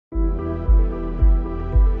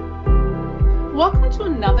Welcome to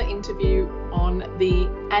another interview on the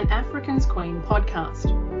An African's Queen podcast.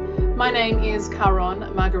 My name is Caron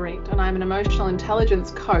Marguerite and I'm an emotional intelligence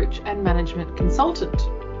coach and management consultant.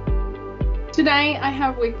 Today I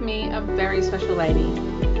have with me a very special lady,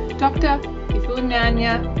 Dr.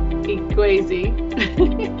 Ifunanya Igweze.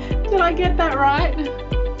 Did I get that right?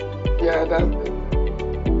 Yeah, that's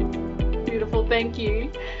it. Beautiful, thank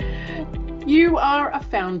you. You are a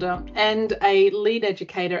founder and a lead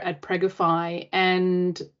educator at Preggify,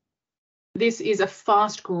 and this is a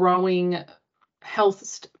fast-growing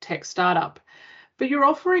health tech startup. But you're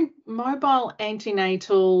offering mobile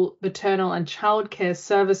antenatal, maternal and childcare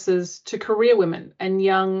services to career women and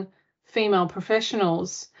young female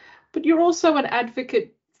professionals. But you're also an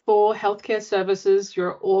advocate for healthcare services,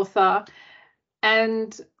 you're an author,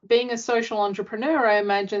 and being a social entrepreneur, I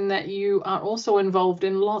imagine that you are also involved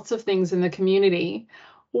in lots of things in the community.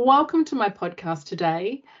 Welcome to my podcast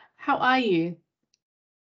today. How are you?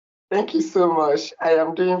 Thank you so much. I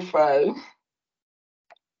am doing fine.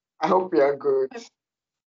 I hope you are good.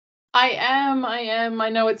 I am. I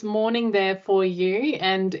know it's morning there for you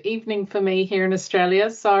and evening for me here in Australia.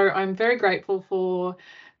 So I'm very grateful for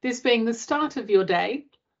this being the start of your day.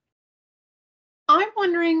 I'm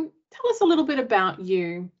wondering, tell us a little bit about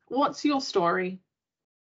you. What's your story?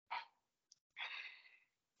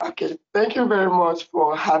 Okay, thank you very much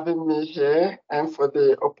for having me here and for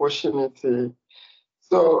the opportunity.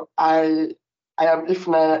 So I am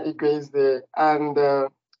Ifunanya Igweze, and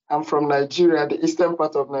I'm from Nigeria, the eastern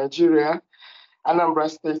part of Nigeria, Anambra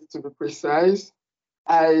State to be precise.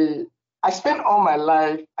 I spent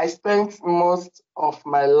most of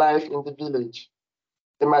my life in the village,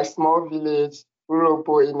 in my small village,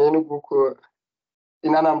 Urobo in Enugu,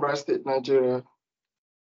 in Anambra State, Nigeria.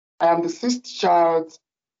 I am the sixth child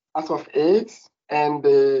out of 8 and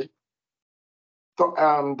the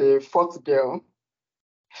fourth girl.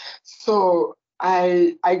 So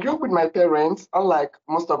I grew up with my parents, unlike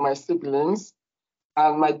most of my siblings.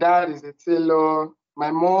 And my dad is a tailor.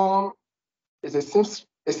 My mom is a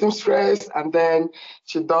seamstress, and then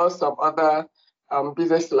she does some other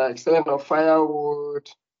business like selling of firewood,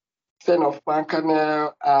 selling of palm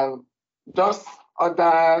kernel, and just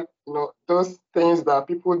other, those things that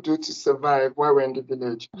people do to survive while we're in the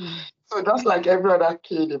village. So just like every other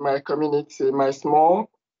kid in my community, my small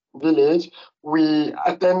village, we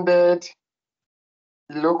attended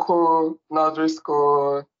the local nursery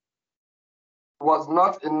school. Was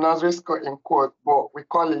not a nursery school in quote, but we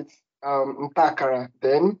call it Ntakara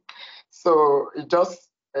then. So it's just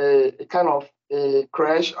a kind of a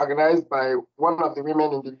crash organized by one of the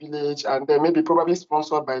women in the village, and then maybe probably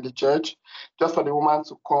sponsored by the church, just for the woman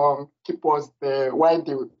to come, keep us there while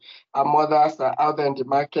our mothers are out there in the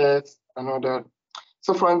market and all that.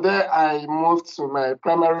 So from there, I moved to my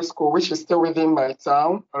primary school, which is still within my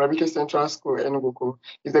town, Arabike Central School, Enugu.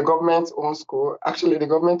 It's a government-owned school. Actually, the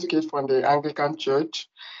government took it from the Anglican Church.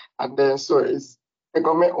 And then, so it's a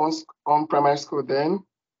government-owned primary school then.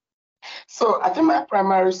 So I think my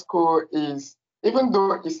primary school is, even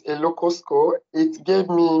though it's a local school, it gave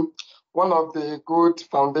me one of the good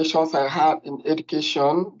foundations I had in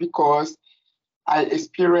education because I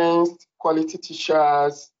experienced quality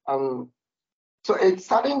teachers and so a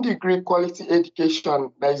certain degree quality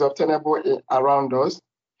education that is obtainable around us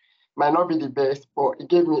might not be the best, but it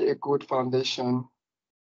gave me a good foundation.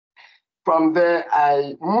 From there,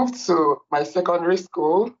 I moved to my secondary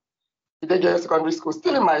school, Igweze Secondary School,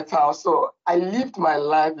 still in my town. So I lived my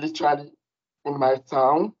life literally in my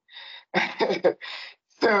town.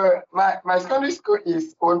 So my secondary school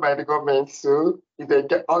is owned by the government, so it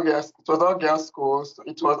was all girls school. So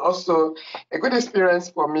it was also a good experience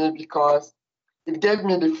for me because it gave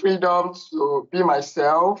me the freedom to be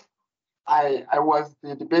myself. I was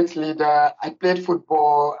the debate leader. I played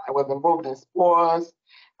football. I was involved in sports.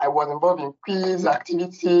 I was involved in quiz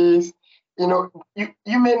activities. You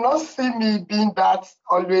may not see me being that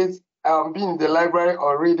always being in the library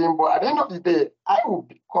or reading, but at the end of the day, I will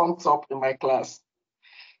become top in my class.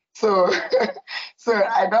 So, so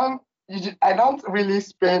I don't really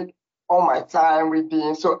spend all my time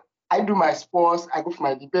reading. So I do my sports, I go for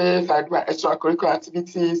my debates, I do my extracurricular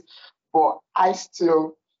activities, but I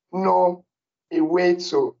still know a way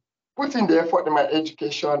to put in the effort in my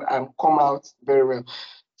education and come out very well.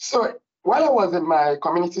 So while I was in my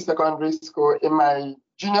community secondary school, in my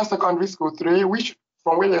junior secondary school 3, which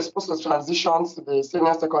from where you're supposed to transition to the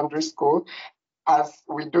senior secondary school, as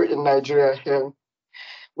we do in Nigeria here,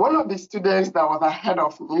 one of the students that was ahead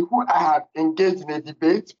of me, who I had engaged in a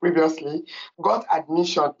debate previously, got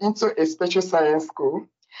admission into a special science school.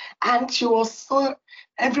 And she was so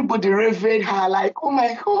Everybody revered her, like, oh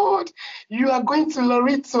my God, you are going to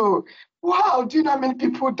Loreto. Wow, do you know how many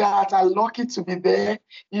people that are lucky to be there?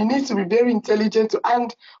 You need to be very intelligent.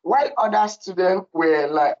 And while other students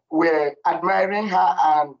were admiring her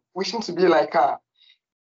and wishing to be like her,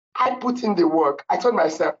 I put in the work. I told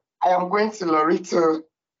myself, I am going to Loreto.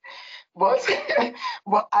 But,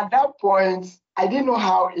 but at that point, I didn't know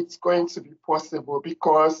how it's going to be possible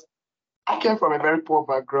because I came from a very poor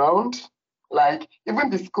background. Like, even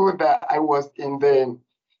the school that I was in then,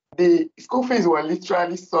 the school fees were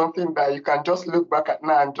literally something that you can just look back at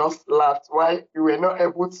now and just laugh. Why you were not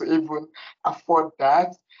able to even afford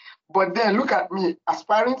that. But then look at me,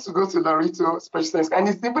 aspiring to go to Loreto Special Science, and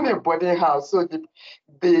it's even a boarding house. So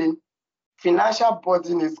the financial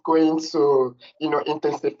burden is going to,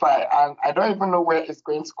 intensify. And I don't even know where it's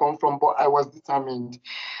going to come from, but I was determined.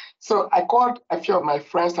 So I called a few of my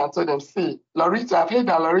friends and told them, see, Loreto, I've heard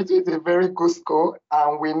that Loreto is a very good school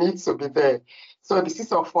and we need to be there. So the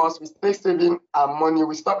 6 of us, we stay saving our money.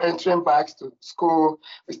 We stop entering bags to school.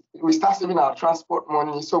 We start saving our transport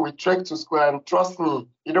money. So we trek to school, and trust me,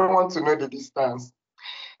 you don't want to know the distance.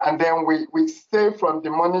 And then we save from the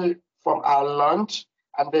money from our lunch.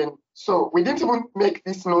 And then, so we didn't even make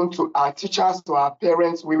this known to our teachers, to our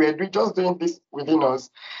parents. We were just doing this within us.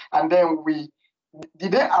 And then the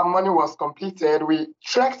day our money was completed, we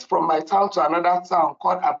trekked from my town to another town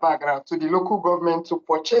called Abagra to the local government to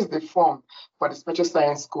purchase the form for the special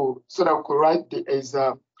science school so that we could write the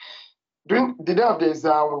exam. During the day of the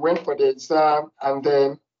exam, we went for the exam, and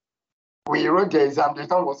then we wrote the exam. The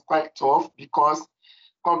exam was quite tough because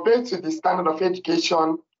compared to the standard of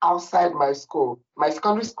education outside my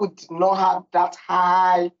secondary school did not have that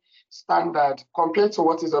high standard compared to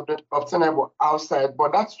what is obtainable outside,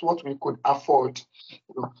 but that's what we could afford.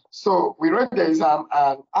 So we wrote the exam,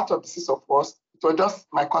 and out of the 6 of us, it was just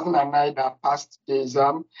my cousin and I that passed the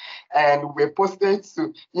exam, and we were posted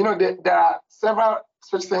to, there are several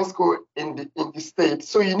special science schools in the state.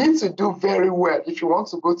 So you need to do very well if you want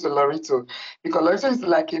to go to Loreto, because Loreto is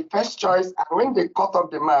like a first choice, and when they cut off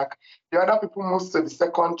the mark, the other people move to the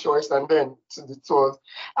second choice and then to the third.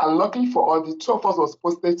 And luckily for all, the 2 of us was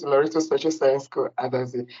posted to Loreto Special Science School at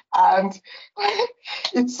Adazi. And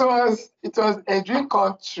it was a dream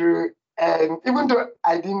come true. And even though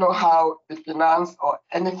I didn't know how the finance or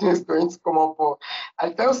anything is going to come up, but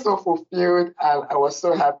I felt so fulfilled and I was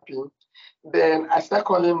so happy. Then I started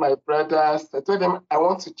calling my brothers. I told them I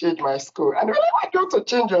want to change my school. And they were like, why do you want to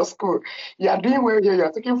change your school? You are doing well here. You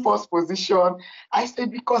are taking first position. I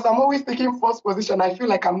said, because I'm always taking first position. I feel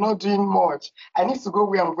like I'm not doing much. I need to go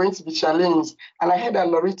where I'm going to be challenged. And I heard that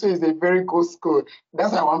Loreto is a very good school.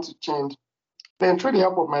 That's why I want to change. Then through the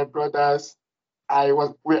help of my brothers, we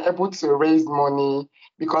were able to raise money,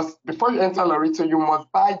 because before you enter Loreto, you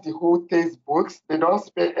must buy the whole textbooks. They don't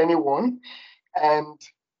spare anyone. And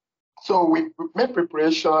so we made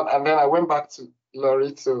preparation, and then I went back to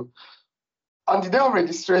Loreto. On the day of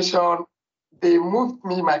registration, they moved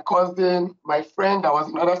me, my cousin, my friend that was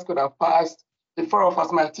in another school that passed, the 4 of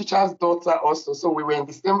us, my teacher's daughter also. So we were in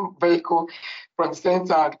the same vehicle from the same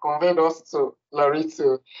town, conveyed us to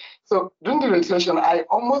Loreto. So during the registration, I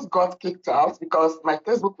almost got kicked out because my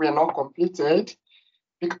textbook were not completed.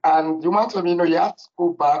 And the woman told me, you have to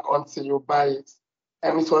go back until you buy it.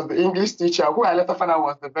 And it was the English teacher, who I later found out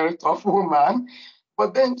was a very tough woman.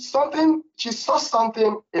 But then she saw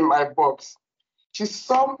something in my box. She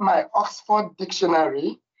saw my Oxford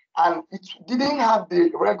dictionary, and it didn't have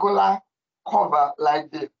the regular cover like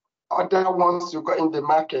the other ones you got in the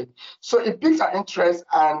market. So it piqued her interest,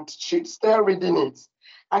 and she started reading it.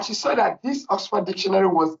 And she saw that this Oxford dictionary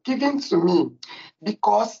was given to me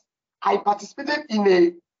because I participated in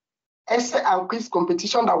a essay and quiz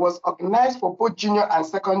competition that was organized for both junior and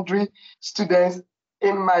secondary students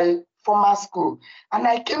in my former school. And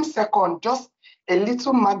I came second, just a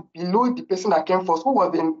little mark below the person that came first, who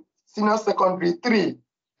was in senior secondary 3,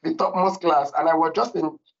 the topmost class. And I was just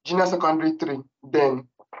in junior secondary 3 then.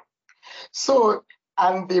 So,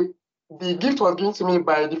 and the gift was given to me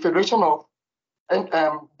by the Federation of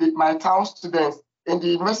my town students in the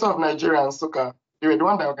University of Nigeria and Nsukka. They were the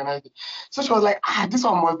one that organized it. So she was like, this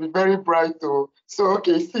one must be very bright though. So,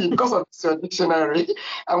 okay, see, because of this dictionary,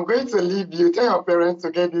 I'm going to leave you. Tell your parents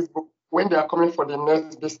to get this book when they are coming for the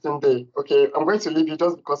next visiting day. Okay, I'm going to leave you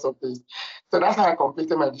just because of this. So that's how I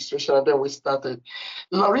completed my registration, and then we started.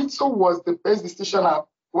 Loreto was the best decision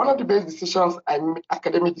one of the best decisions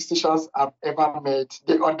academic decisions I've ever made.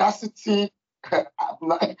 The audacity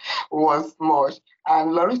was much.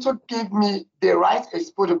 And Loreto gave me the right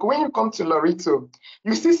exposure. When you come to Loreto,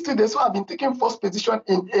 you see students who have been taking first position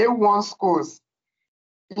in A1 schools.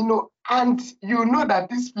 and you know that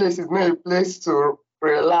this place is not a place to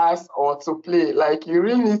relax or to play. Like, you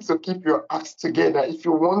really need to keep your acts together if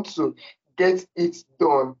you want to get it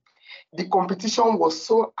done. The competition was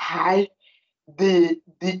so high. The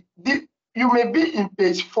you may be in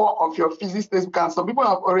page 4 of your physics textbook, some people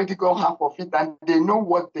have already gone half of it and they know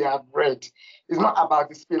what they have read. It's not about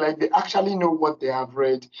the speed, like they actually know what they have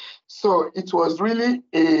read. So it was really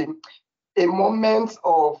a moment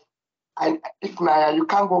of, and if Naya, you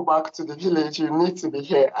can't go back to the village, you need to be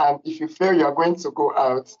here. And if you fail, you're going to go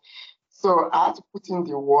out. So I had to put in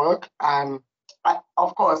the work. And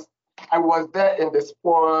of course, I was there in the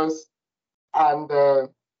sports, and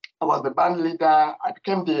I was the band leader. I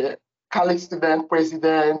became the college student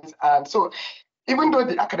president. And so even though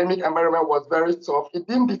the academic environment was very tough, it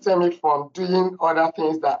didn't deter me from doing other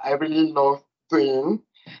things that I really love doing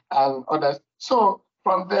and others. So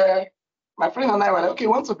from there, my friend and I were like, okay,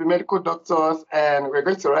 we want to be medical doctors and we're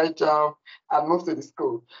going to write job and move to the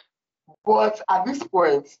school. But at this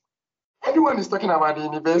point, everyone is talking about the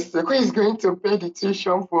university. Who is going to pay the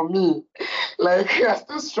tuition for me? Like, we are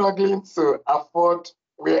still struggling to afford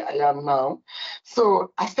where I am now.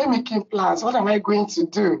 So I started making plans. What am I going to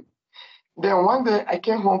do? Then one day I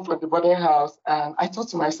came home from the boarding house and I thought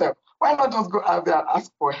to myself, why not just go out there and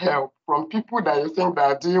ask for help from people that you think that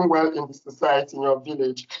are doing well in the society, in your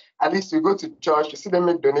village? At least you go to church, you see them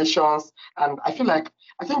make donations. And I think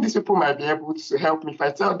these people might be able to help me. If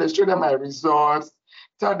I tell them, show them my results,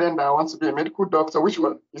 tell them that I want to be a medical doctor, which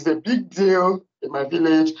is a big deal in my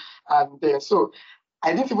village. And then, so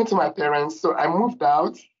I didn't even tell my parents. So I moved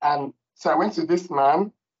out. And so I went to this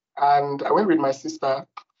man and I went with my sister.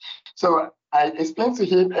 So I explained to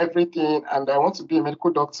him everything, and I want to be a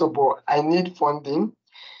medical doctor, but I need funding.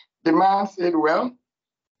 The man said, well,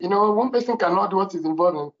 one person cannot do what is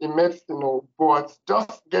involved in medicine, but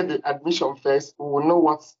just get the admission first. We will know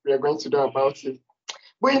what we are going to do about it.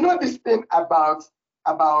 But this thing about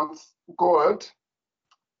God,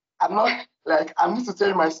 I'm just to tell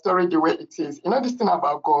you my story the way it is. This thing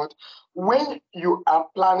about God, when you are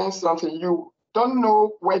planning something, you don't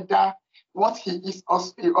know whether what he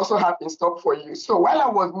also have in stock for you. So while I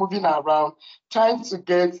was moving around trying to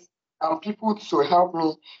get people to help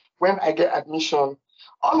me when I get admission,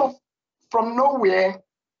 from nowhere,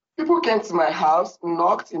 people came to my house,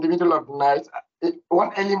 knocked in the middle of the night.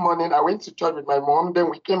 One early morning, I went to church with my mom. Then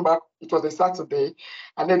we came back. It was a Saturday.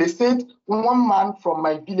 And then they said, one man from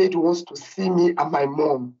my village wants to see me and my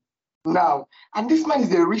mom now. And this man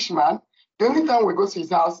is a rich man. The only time we go to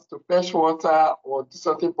his house is to fetch water or do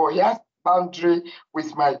something, but he has boundary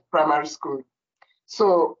with my primary school.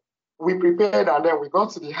 So we prepared and then we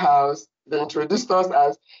got to the house. They introduced us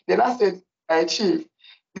as, then I said, hey, Chief,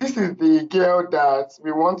 this is the girl that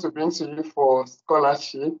we want to bring to you for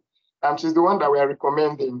scholarship. And she's the one that we are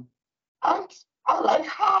recommending. And I'm like,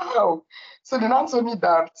 how? So they now told me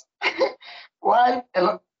that while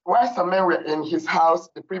some men were in his house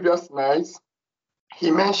the previous night,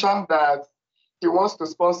 he mentioned that he wants to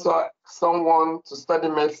sponsor someone to study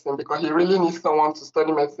medicine because he really needs someone to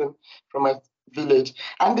study medicine from my village.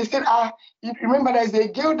 And they said, you remember there's a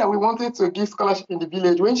girl that we wanted to give scholarship in the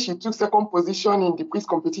village. When she took second position in the quiz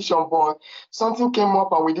competition, but something came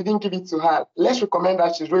up and we didn't give it to her. Let's recommend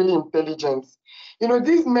her. She's really intelligent.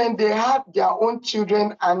 These men, they had their own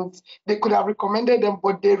children and they could have recommended them,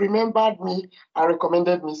 but they remembered me and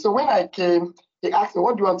recommended me. So when I came, he asked me,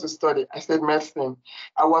 what do you want to study? I said medicine.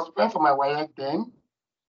 I was preparing for my WIAC then,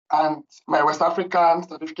 and my West African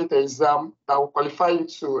certificate exam that will qualify you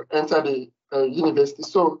to enter the university.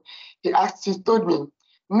 So he told me,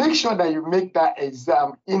 make sure that you make that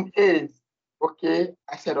exam in A's. Okay,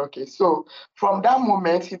 I said, okay. So from that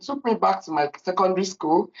moment, he took me back to my secondary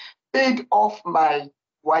school, paid off my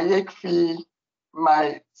WIAC fee,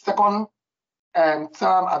 my second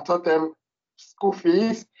term and third term school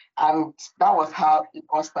fees, and that was how it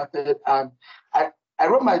all started. And I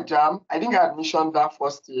wrote my JAM. I didn't get admission that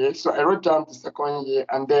first year, so I wrote JAM the second year,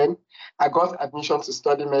 and then I got admission to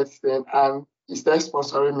study medicine, and he started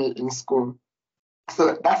sponsoring me in school.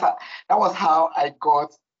 So that was how I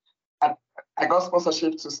got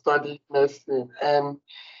sponsorship to study medicine. And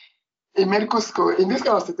in medical school, in this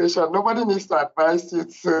kind of situation, nobody needs to advise you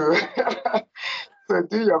to to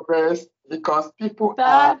do your best because people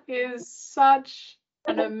That is such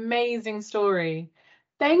an amazing story.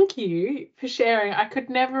 Thank you for sharing. I could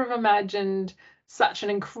never have imagined such an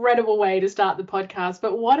incredible way to start the podcast,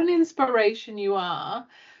 but what an inspiration you are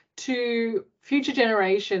to future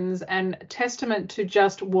generations and testament to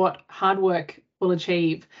just what hard work will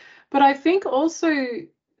achieve. But I think also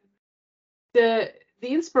the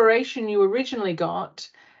inspiration you originally got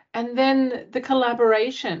And then the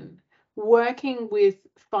collaboration, working with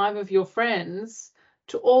 5 of your friends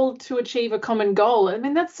to achieve a common goal. I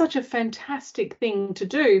mean, that's such a fantastic thing to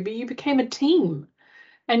do, but you became a team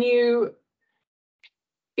and you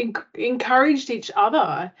encouraged each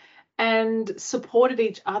other and supported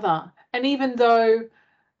each other. And even though,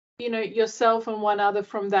 yourself and one other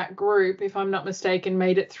from that group, if I'm not mistaken,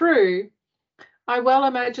 made it through, I well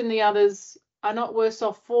imagine the others are not worse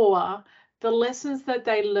off for the lessons that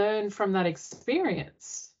they learned from that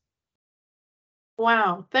experience.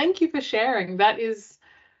 Wow. Thank you for sharing. That is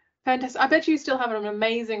fantastic. I bet you still have an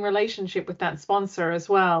amazing relationship with that sponsor as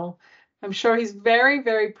well. I'm sure he's very,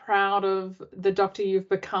 very proud of the doctor you've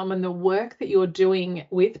become and the work that you're doing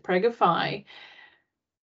with Preggify.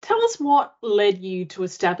 Tell us what led you to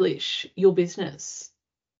establish your business.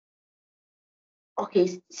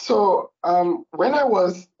 Okay, so when I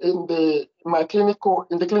was in the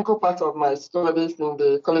clinical part of my studies in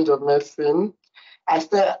the College of Medicine, I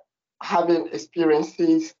started having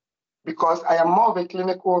experiences because I am more of a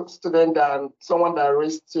clinical student than someone that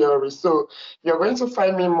reads theory. So you're going to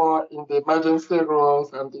find me more in the emergency rooms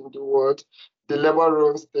and in the ward, the labor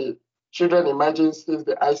rooms, the children emergencies,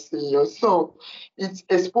 the ICU. So it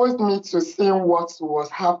exposed me to seeing what was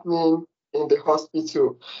happening in the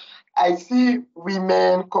hospital. I see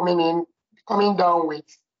women coming down with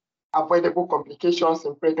avoidable complications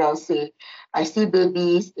in pregnancy. I see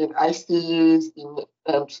babies in ICUs, in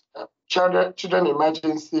children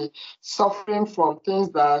emergency, suffering from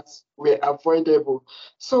things that were avoidable.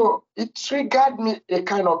 So it triggered me a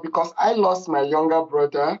kind of, because I lost my younger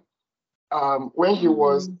brother when he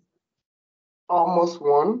was almost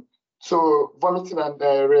 1 to vomiting and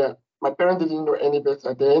diarrhea. My parents didn't know any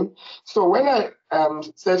better then. So when I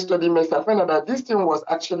started studying medicine, I found out that this thing was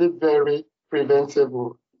actually very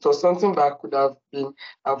preventable. It was something that could have been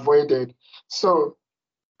avoided. So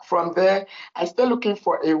from there, I started looking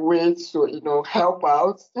for a way to, help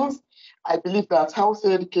out, since I believe that health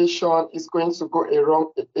education is going to go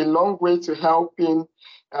a long way to helping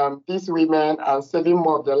these women and saving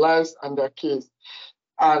more of their lives and their kids.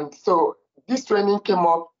 And so this training came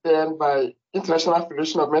up then by International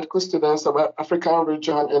Federation of Medical Students of African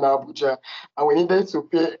Region in Abuja. And we needed to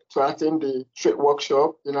pay to attend the trade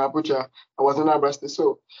workshop in Abuja. I was in Abuja.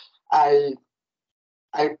 So I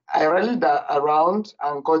rallied around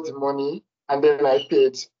and got the money, and then I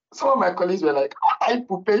paid. Some of my colleagues were like, I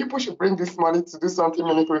pay, people should bring this money to do something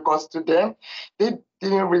meaningful, because to them, they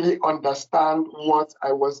didn't really understand what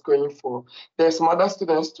I was going for. There's some other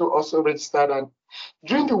students too also registered, and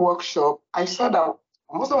during the workshop, I saw that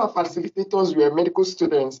most of our facilitators were medical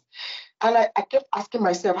students. And I kept asking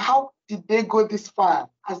myself, how did they go this far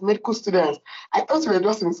as medical students? I thought we were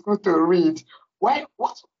just in school to read. Why?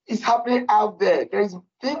 What is happening out there? There is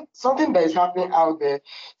something that is happening out there.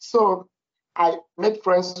 So I made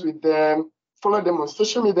friends with them, followed them on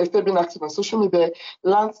social media, started being active on social media,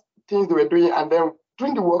 learned things they were doing, and then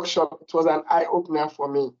during the workshop, it was an eye-opener for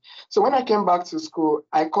me. So when I came back to school,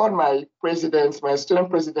 I called my student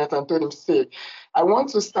president, and told him, say, I want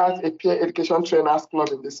to start a peer education trainers club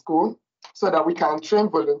in the school so that we can train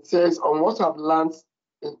volunteers on what I've learned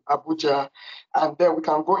in Abuja, and then we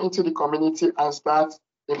can go into the community and start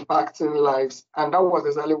impacting lives. And that was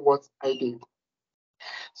exactly what I did.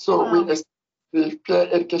 So Wow. we established the Peer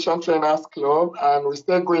Education Trainers Club, and we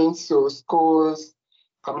started going to schools,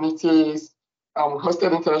 communities,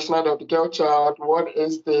 hosted International Day of the Girl Child, World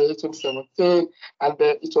AIDS Day 2017, and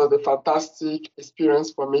then it was a fantastic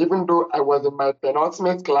experience for me. Even though I was in my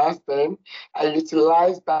penultimate class then, I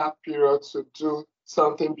utilized that period to do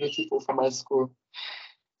something beautiful for my school.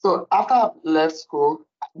 So after I left school,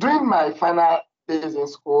 during my final days in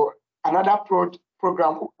school, another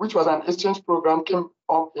program, which was an exchange program, came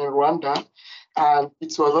up in Rwanda, and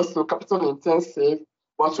it was also capital intensive.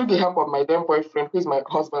 But through the help of my then boyfriend, who is my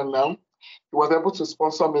husband now, he was able to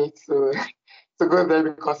sponsor me to go there,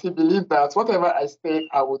 because he believed that whatever I said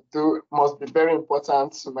I would do must be very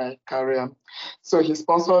important to my career. So he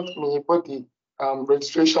sponsored me both the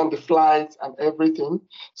registration, the flights, and everything.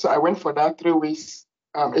 So I went for that 3 weeks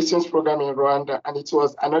exchange program in Rwanda, and it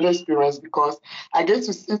was another experience because I get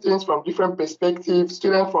to see things from different perspectives.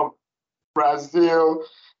 Students from Brazil,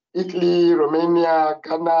 Italy, Romania,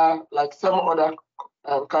 Ghana, like some other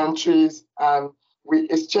countries, and we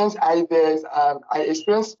exchanged ideas, and I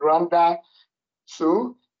experienced Rwanda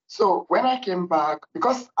too. So when I came back,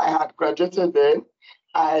 because I had graduated then,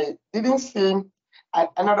 I didn't see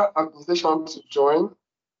another organization to join,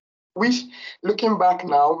 which looking back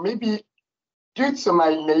now, maybe due to my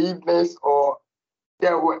naiveness, or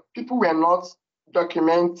people were not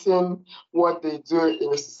documenting what they do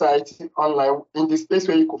in the society online in the space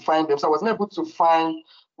where you could find them. So I wasn't able to find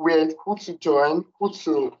who to join, who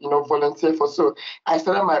to volunteer for. So I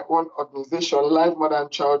started my own organization, Live Modern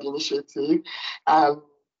Child Initiative, and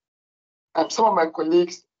some of my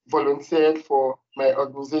colleagues volunteered for my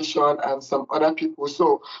organization and some other people.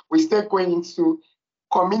 So we started going into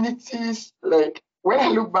communities. Like when I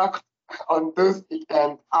look back on those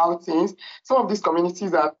outings, some of these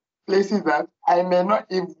communities are places that I may not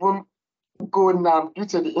even go now due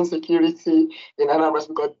to the insecurity in Anambra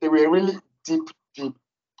because they were really deep.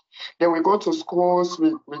 Then we go to schools,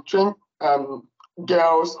 we train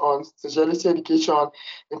girls on sexuality education,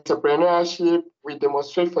 entrepreneurship, we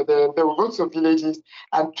demonstrate for them. Then we go to villages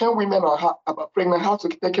and train women on about pregnant, how to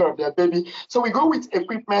take care of their baby. So we go with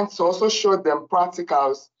equipment to also show them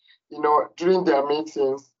practicals, during their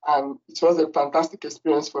meetings. And it was a fantastic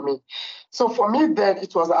experience for me. So for me then,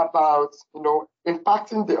 it was about,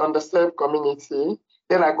 impacting the underserved community.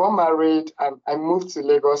 Then I got married and I moved to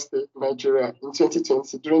Lagos State, Nigeria in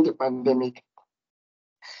 2020 during the pandemic.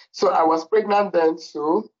 So I was pregnant then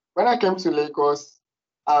too. When I came to Lagos,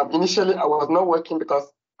 initially I was not working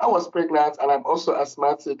because I was pregnant and I'm also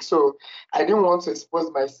asthmatic. So I didn't want to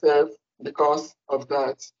expose myself because of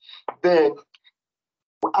that. Then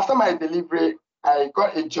after my delivery, I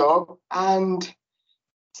got a job and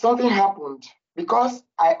something happened because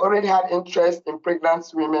I already had interest in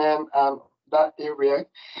pregnant women and that area.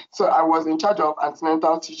 So I was in charge of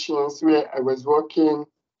antenatal teachings where I was working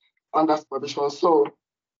under supervision. So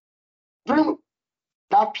during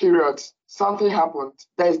that period, something happened.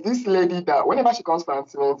 There's this lady that whenever she comes for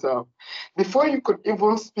antenatal, before you could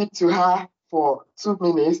even speak to her for 2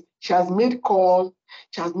 minutes, she has made calls,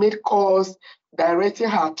 directing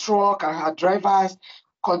her truck and her drivers,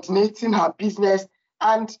 coordinating her business.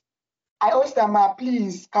 And I asked her, ma,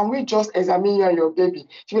 please, can we just examine you and your baby?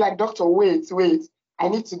 She was like, doctor, wait, I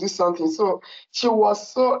need to do something. So she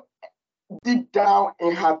was so deep down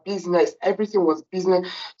in her business. Everything was business.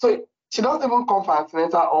 So she doesn't even come for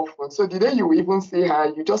antenatal often. So the day you even see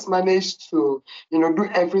her, you just manage to, do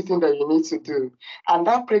everything that you need to do. And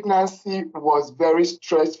that pregnancy was very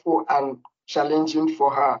stressful and challenging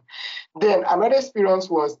for her. Then another experience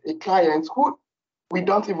was a client who we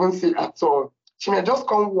don't even see at all. She may just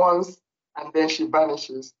come once and then she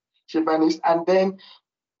vanishes. She vanished. And then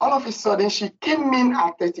all of a sudden, she came in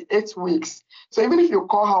at 38 weeks. So even if you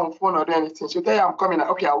call her on phone or do anything, she'll tell you, I'm coming.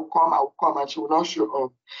 Okay, I will come, and she will not show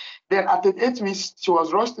up. Then at 38 weeks, she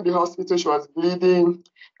was rushed to the hospital. She was bleeding,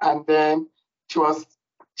 and then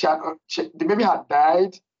the baby had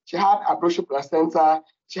died. She had abortion placenta.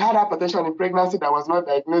 She had hypertension in pregnancy that was not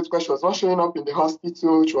diagnosed because she was not showing up in the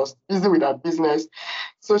hospital. She was busy with her business.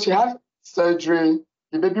 So she had surgery.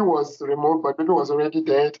 The baby was removed, but the baby was already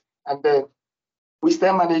dead. And then we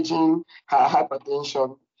started managing her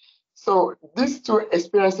hypertension. So these two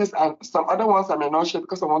experiences and some other ones I may not share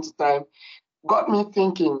because I want to time, got me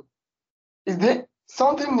thinking, is there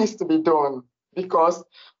something needs to be done? Because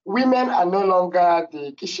women are no longer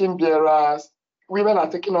the kitchen bearers. Women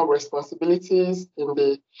are taking up responsibilities in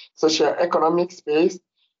the socio-economic space.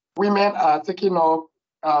 Women are taking up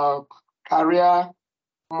career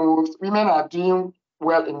moves. Women are doing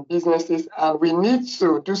well in businesses, and we need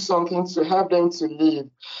to do something to help them to live,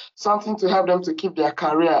 something to help them to keep their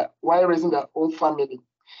career while raising their own family.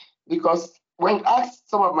 Because when you ask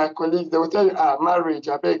some of my colleagues, they will tell you, marriage,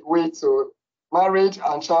 I beg, wait, so marriage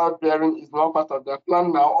and childbearing is not part of their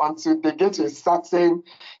plan now until they get to a certain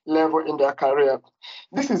level in their career.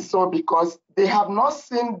 This is so because they have not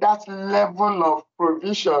seen that level of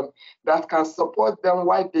provision that can support them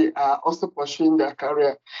while they are also pursuing their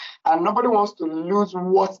career. And nobody wants to lose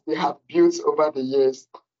what they have built over the years.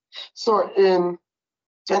 So in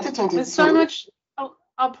 2022... There's so much...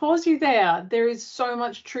 I'll pause you there. There is so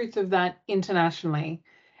much truth of that internationally.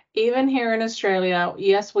 Even here in Australia,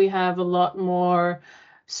 yes, we have a lot more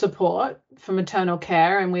support for maternal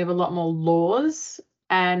care and we have a lot more laws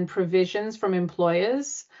and provisions from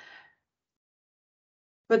employers.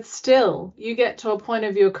 But still, you get to a point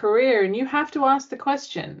of your career and you have to ask the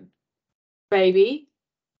question, baby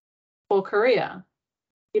or career?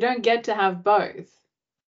 You don't get to have both,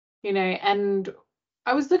 and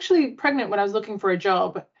I was literally pregnant when I was looking for a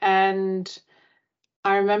job, and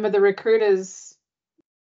I remember the recruiters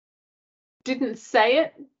didn't say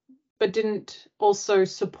it, but didn't also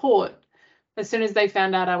support as soon as they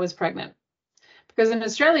found out I was pregnant. Because in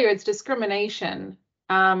Australia, it's discrimination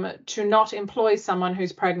to not employ someone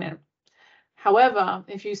who's pregnant. However,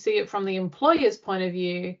 if you see it from the employer's point of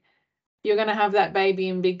view, you're going to have that baby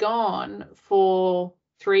and be gone for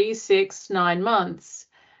 3, 6, 9 months.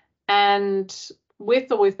 And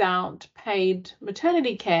with or without paid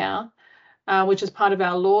maternity care, which is part of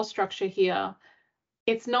our law structure here,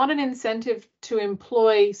 it's not an incentive to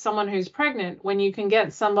employ someone who's pregnant when you can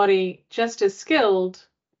get somebody just as skilled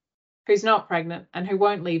who's not pregnant and who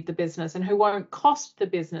won't leave the business and who won't cost the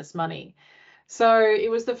business money. So it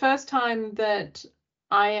was the first time that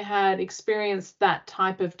I had experienced that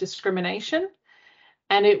type of discrimination,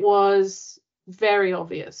 and it was very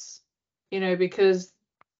obvious, because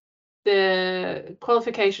the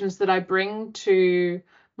qualifications that I bring to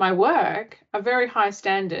my work are very high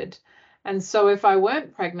standard. And so if I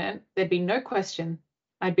weren't pregnant, there'd be no question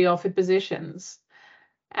I'd be offered positions.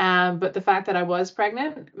 But the fact that I was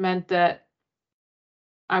pregnant meant that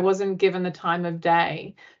I wasn't given the time of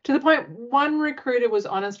day, to the point one recruiter was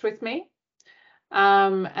honest with me.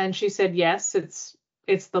 And she said, yes,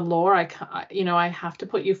 it's the law. I have to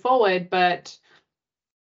put you forward, but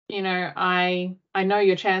I know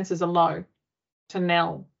your chances are low to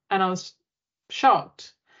nil. And I was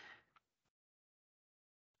shocked.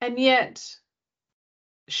 And yet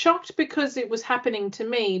shocked because it was happening to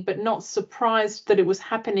me, but not surprised that it was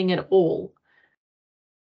happening at all.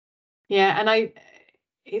 Yeah, and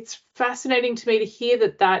it's fascinating to me to hear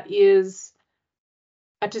that is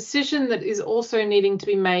a decision that is also needing to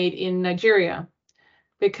be made in Nigeria,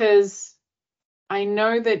 because I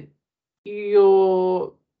know that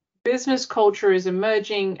your business culture is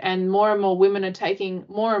emerging and more women are taking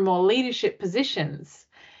more and more leadership positions,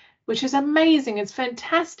 which is amazing. It's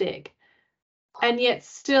fantastic. And yet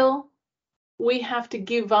still we have to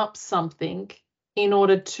give up something in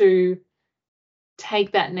order to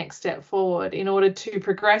take that next step forward. In order to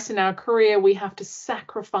progress in our career, we have to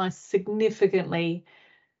sacrifice significantly.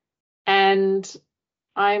 And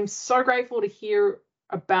I'm so grateful to hear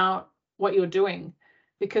about what you're doing,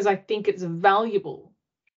 because I think it's valuable.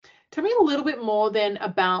 Tell me a little bit more then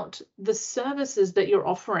about the services that you're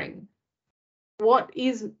offering. What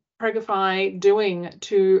is Preggify doing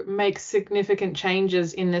to make significant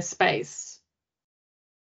changes in this space?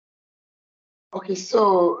 Okay,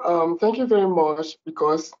 so thank you very much,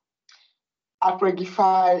 because at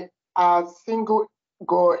Preggify, our single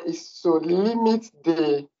goal is to limit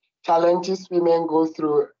the challenges women go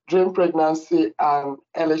through during pregnancy and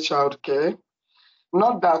early childcare.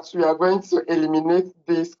 Not that we are going to eliminate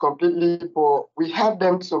this completely, but we help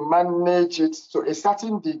them to manage it to a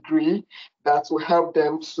certain degree that will help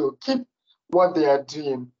them to keep what they are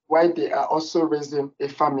doing while they are also raising a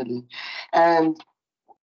family. And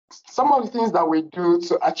some of the things that we do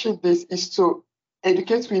to achieve this is to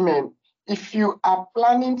educate women. If you are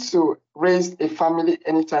planning to raise a family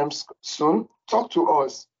anytime soon, talk to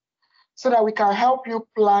us so that we can help you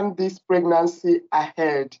plan this pregnancy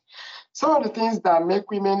ahead. Some of the things that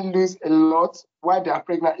make women lose a lot while they are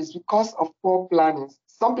pregnant is because of poor planning.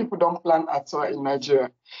 Some people don't plan at all in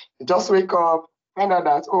Nigeria. They just wake up, find out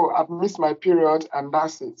that, oh, I've missed my period, and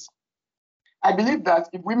that's it. I believe that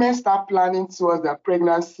if women start planning towards their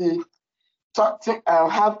pregnancy,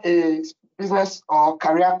 have a business or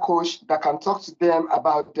career coach that can talk to them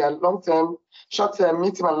about their long-term, short-term,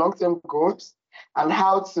 medium, and long-term goals and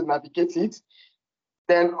how to navigate it,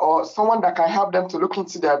 then, or someone that can help them to look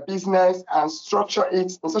into their business and structure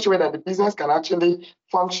it in such a way that the business can actually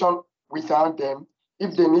function without them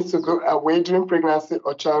if they need to go away during pregnancy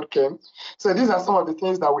or childcare. So these are some of the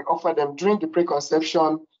things that we offer them during the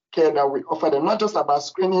preconception care that we offer them, not just about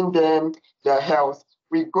screening them, their health.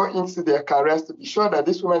 We go into their careers to be sure that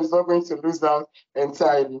this woman is not going to lose out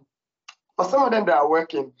entirely. For some of them that are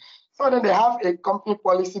working, some of them, they have a company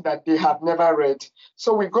policy that they have never read.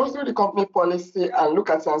 So we go through the company policy and look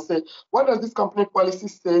at it and say, what does this company policy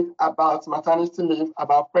say about maternity leave,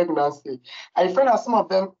 about pregnancy? I find that some of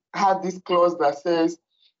them had this clause that says,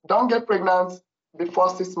 don't get pregnant before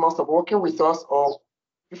 6 months of working with us or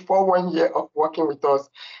before 1 year of working with us,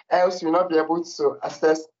 else you'll not be able to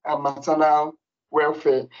access a maternal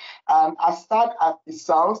welfare. And as sad as it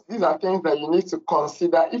sounds, these are things that you need to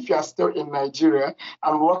consider if you are still in Nigeria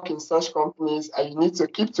and work in such companies, and you need to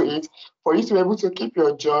keep to it for you to be able to keep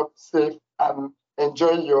your job safe and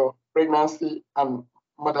enjoy your pregnancy and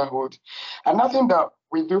motherhood. Another thing that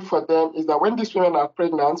we do for them is that when these women are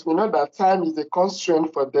pregnant, we know that time is a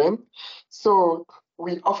constraint for them. So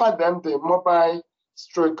we offer them the mobile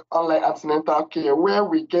stroke online antenatal care, where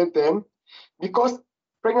we get them, because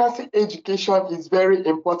pregnancy education is very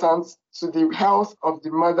important to the health of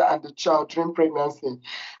the mother and the child during pregnancy.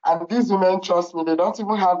 And these women, trust me, they don't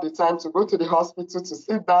even have the time to go to the hospital to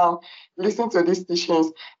sit down, listen to these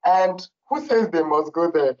teachings. And who says they must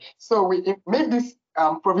go there? So we make this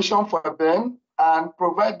provision for them and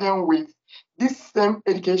provide them with this same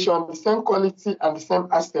education, the same quality, and the same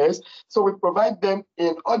access. So we provide them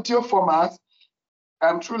in audio format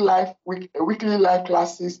and through weekly live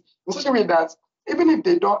classes in such a way that even if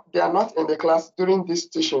they are not in the class during this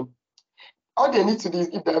teaching, all they need to do is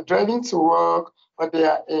if they're driving to work or they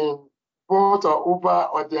are in Bolt or Uber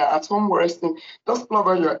or they are at home resting, just plug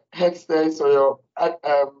on your headsets or your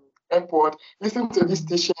AirPod, listen to these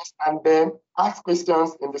teachings, and then ask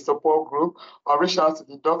questions in the support group or reach out to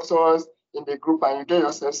the doctors in the group, and you get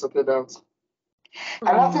yourself sorted out.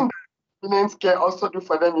 Another thing that pregnant care also do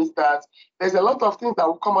for them is that there's a lot of things that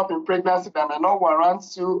will come up in pregnancy that may not warrant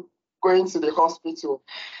you going to the hospital.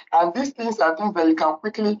 And these things are things that you can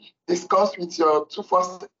quickly discuss with your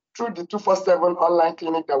through the 247 online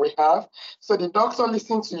clinic that we have. So the doctor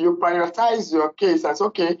listens to you, prioritize your case and say,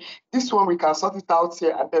 okay, this one we can sort it out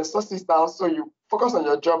here, and then sort it out so you focus on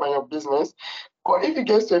your job and your business. Or if it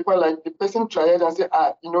gets to a point like the person tried and say,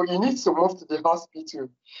 you need to move to the hospital.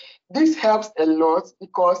 This helps a lot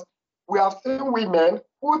because we have seen women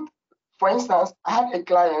who, for instance, I had a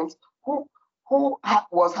client who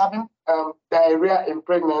was having diarrhea in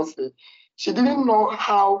pregnancy. She didn't know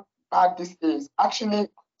how bad this is. Actually,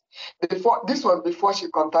 this was before she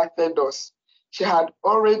contacted us. She had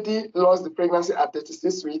already lost the pregnancy at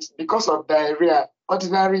 36 weeks because of diarrhea,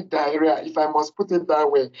 ordinary diarrhea, if I must put it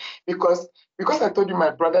that way. Because I told you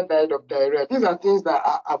my brother died of diarrhea, these are things that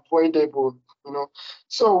are avoidable,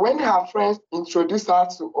 So when her friends introduced her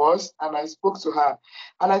to us and I spoke to her,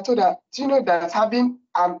 and I told her, do you know that having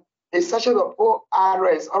a sachet of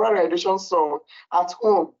ORS, oral rehydration salt, at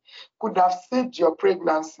home could have saved your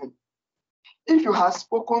pregnancy? If you have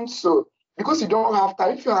spoken to, because you don't have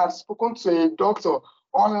time, if you have spoken to a doctor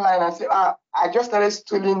online and say, I just started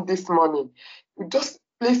stooling this morning, you just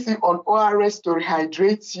place you on ORS to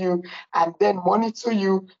rehydrate you and then monitor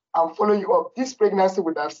you and follow you up. This pregnancy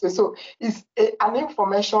would have saved. So it's an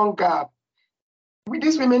information gap.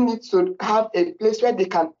 These women need to have a place where they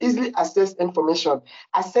can easily access information,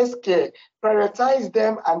 access care, prioritize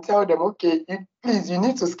them and tell them, okay, please, you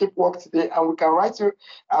need to skip work today and we can write you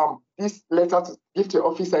this letter to give to your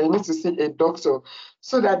office and you need to see a doctor,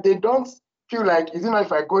 so that they don't feel like,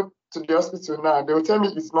 if I go to the hospital now, they will tell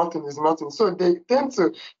me it's nothing. So they tend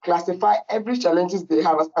to classify every challenges they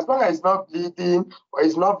have as long as it's not bleeding or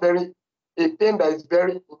it's not a pain that is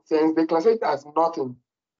very intense, they classify it as nothing.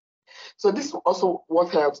 So this is also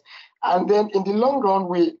what helps. And then in the long run,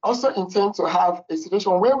 we also intend to have a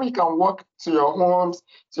situation where we can walk to your homes,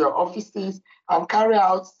 to your offices, and carry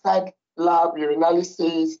out side lab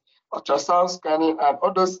urinalysis, ultrasound scanning, and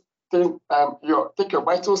all those things, take your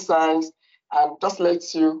vital signs, and just let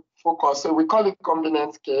you focus. So we call it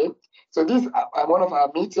convenient care. So these are one of our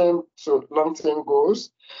midterm to long-term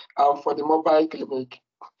goals for the mobile clinic.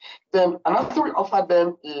 Then another thing we offer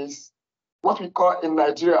them is what we call in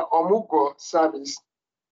Nigeria, Omugo service.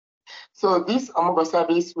 So this Omugo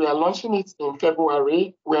service, we are launching it in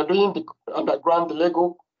February. We are doing the underground, the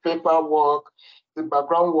Lego paperwork, the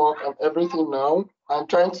background work and everything now, and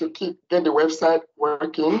trying to get the website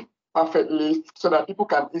working perfectly so that people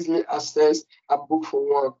can easily access and book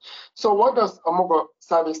for one. So what does Omugo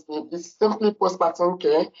service mean? It's simply postpartum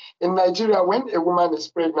care. In Nigeria, when a woman is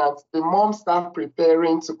pregnant, the mom starts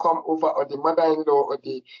preparing to come over, or the mother-in-law or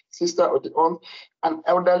the sister or the aunt, an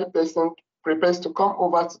elderly person prepares to come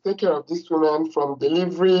over to take care of this woman from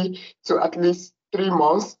delivery to at least 3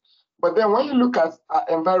 months. But then when you look at our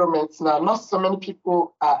environment now, not so many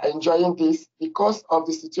people are enjoying this because of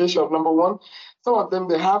the situation. Number one, some of them,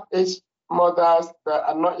 they have aged mothers that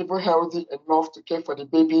are not even healthy enough to care for the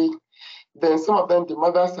baby. Then some of them, the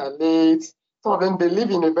mothers are late. Some of them, they live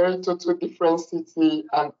in a very total different city.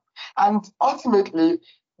 And ultimately,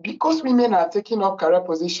 because women are taking up career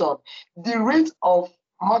position, the rate of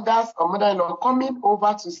mothers or mother-in-law coming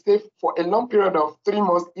over to stay for a long period of 3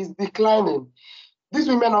 months is declining. These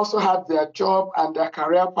women also have their job and their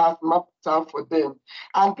career path mapped out for them.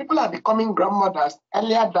 And people are becoming grandmothers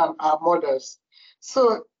earlier than our mothers.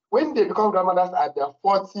 So when they become grandmothers at their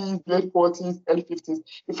 40s, late 40s, early 50s,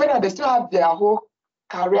 you find that they still have their whole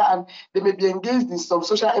career and they may be engaged in some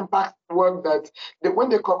social impact work that when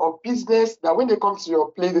they come up business, that when they come to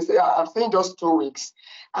your place, they say, I'm staying just 2 weeks.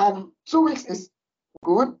 And 2 weeks is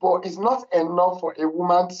good, but it's not enough for a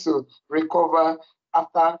woman to recover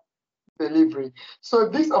after delivery. So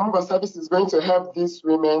this Omugo service is going to help these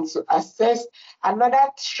women to assess another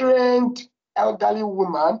trained elderly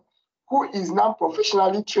woman who is now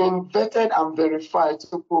professionally trained, vetted, and verified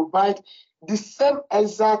to provide the same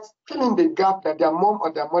exact filling the gap that their mom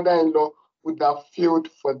or their mother-in-law would have filled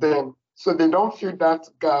for them. So they don't feel that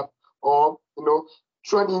gap or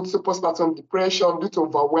thrown into postpartum depression due to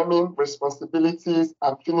overwhelming responsibilities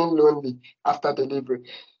and feeling lonely after delivery.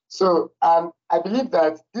 So I believe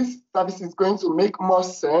that this service is going to make more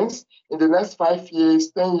sense in the next 5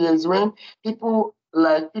 years, 10 years, when people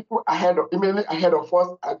immediately ahead of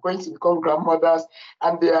us are going to become grandmothers,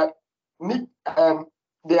 and they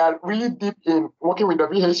are really deep in working with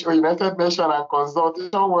WHO, United Nations, and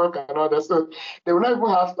consultation work and all that. So they will not even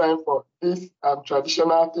have time for this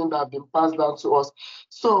traditional thing that have been passed down to us.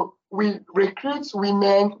 So we recruit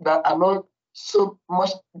women that are not so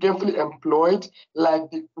much gainfully employed.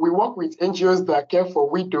 We work with NGOs that care for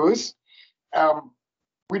widows,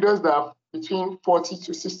 widows that are between 40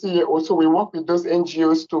 to 60 years old. So we work with those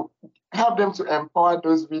NGOs to help them to empower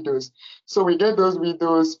those widows. So we get those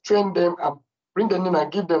widows, train them, and bring them in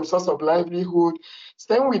and give them source of livelihood.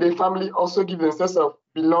 Staying with the family also give them a sense of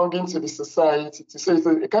belonging to the society. So it's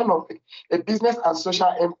a kind of a business and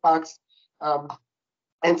social impact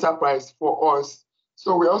enterprise for us.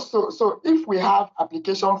 So if we have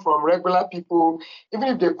application from regular people, even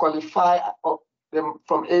if they qualify them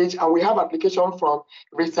from age, and we have application from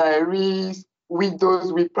retirees,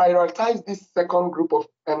 widows, we prioritize this second group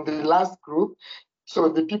and the last group. So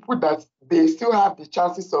the people that they still have the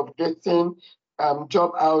chances of getting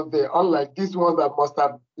job out there, unlike these ones that must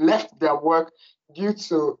have left their work due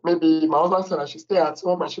to maybe my husband said I should stay at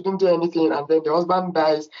home, I shouldn't do anything, and then the husband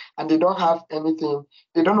dies and they don't have anything.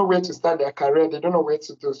 They don't know where to start their career. They don't know where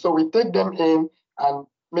to do. So we take them in and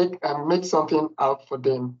make something out for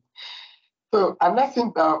them. So another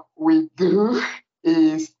thing that we do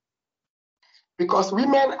is, because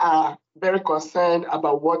women are very concerned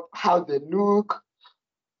about how they look,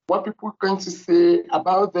 what people are going to say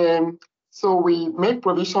about them. So we make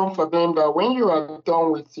provision for them that when you are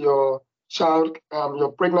done with your child,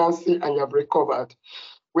 your pregnancy, and you have recovered,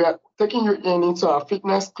 we are taking you into our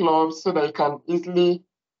fitness club so that you can easily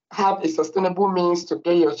have a sustainable means to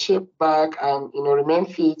get your shape back and remain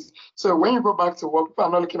fit. So when you go back to work, people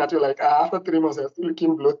are not looking at you like, after 3 months you're still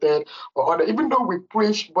looking bloated or other. Even though we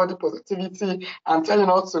preach body positivity and tell you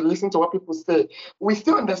not to listen to what people say, we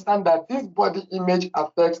still understand that this body image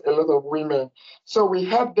affects a lot of women. So we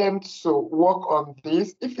help them to work on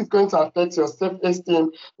this. If it's going to affect your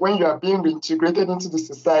self-esteem when you are being reintegrated into the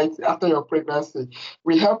society after your pregnancy,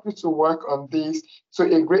 we help you to work on this to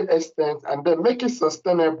a great extent and then make it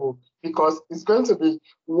sustainable, because it's going to be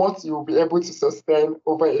what you'll be able to sustain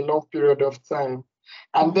over a long period of time.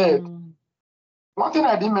 And then one thing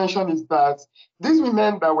I didn't mention is that these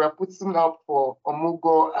women that we're putting up for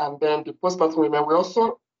Omugo and then the postpartum women, we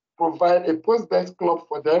also provide a post-birth club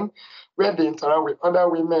for them where they interact with other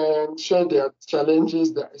women, share their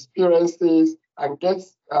challenges, their experiences, and get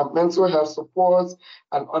mental health support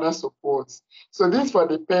and other supports. So this for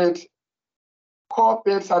the core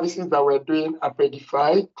paid services that we're doing at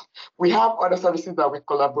Preggify. We have other services that we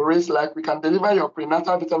collaborate, like we can deliver your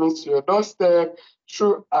prenatal vitamins to your doorstep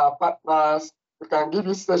through our partners. We can give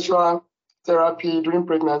you sexual therapy during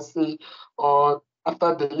pregnancy or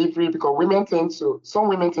after delivery, because some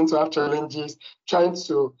women tend to have challenges trying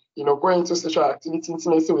to go into sexual activity,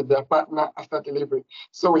 intimacy with their partner after delivery.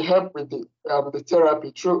 So we help with the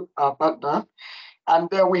therapy through our partner. And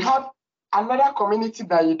then we have another community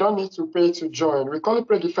that you don't need to pay to join. We call it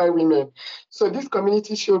Preggify Women. So this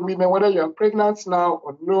community shows women, whether you're pregnant now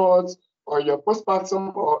or not, or you're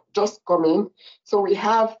postpartum or just coming. So we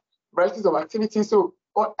have varieties of activities. So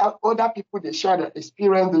other people, they share their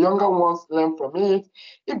experience. The younger ones learn from it.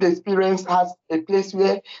 If the experience has a place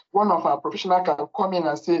where one of our professionals can come in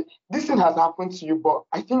and say, this thing has happened to you, but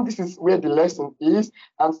I think this is where the lesson is,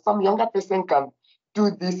 and some younger person can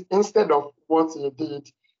do this instead of what you did.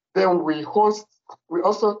 Then we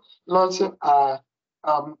also launching our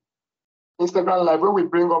Instagram Live, where we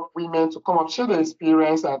bring up women to come up, share their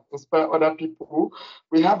experience and inspire other people.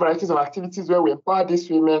 We have varieties of activities where we empower these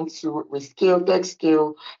women with skill, tech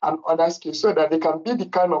skill, and other skills, so that they can be the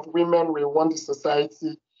kind of women we want the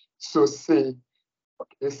society to see.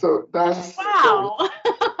 Okay, so that's... Wow.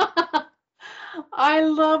 I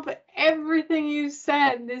love everything you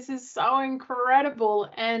said. This is so incredible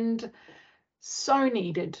and so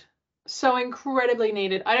needed. So incredibly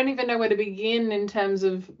needed. I don't even know where to begin in terms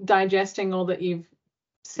of digesting all that you've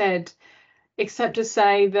said, except to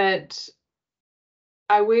say that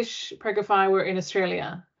I wish Preggify were in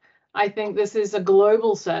Australia. I think this is a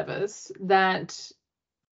global service that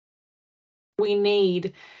we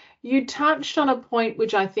need. You touched on a point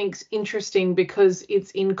which I think is interesting, because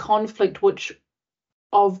it's in conflict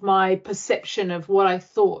of my perception of what I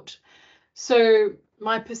thought. So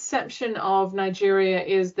my perception of Nigeria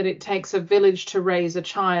is that it takes a village to raise a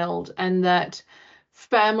child, and that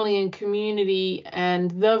family and community and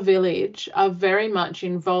the village are very much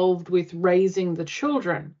involved with raising the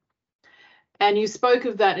children. And you spoke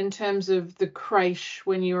of that in terms of the creche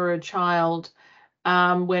when you were a child,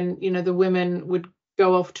 when, the women would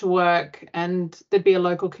go off to work and there'd be a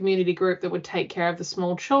local community group that would take care of the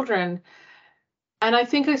small children. And I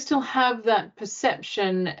think I still have that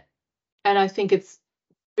perception, and I think it's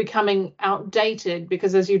becoming outdated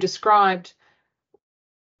because, as you described,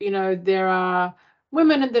 there are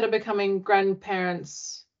women that are becoming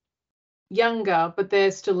grandparents younger, but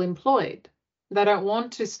they're still employed. They don't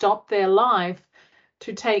want to stop their life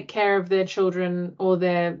to take care of their children or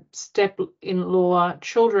their step-in-law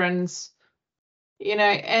children's,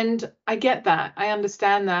 and I get that. I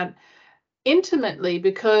understand that intimately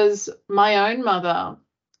because my own mother,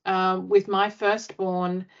 with my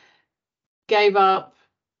firstborn, gave up,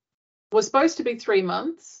 was supposed to be 3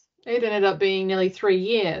 months. It ended up being nearly 3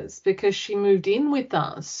 years because she moved in with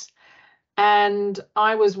us and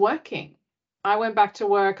I was working. I went back to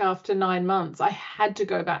work after 9 months. I had to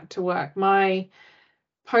go back to work. My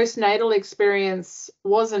postnatal experience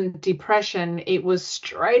wasn't depression. It was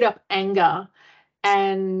straight up anger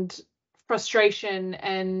and frustration,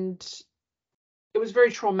 and it was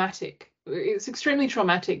very traumatic. It's extremely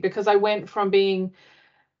traumatic because I went from being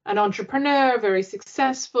an entrepreneur, very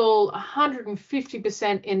successful,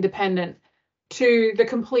 150% independent, to the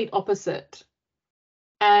complete opposite.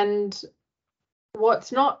 And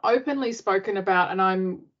what's not openly spoken about, and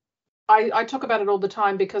I talk about it all the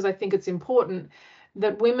time because I think it's important,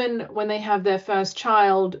 that women, when they have their first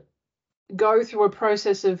child, go through a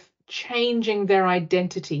process of changing their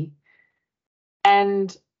identity.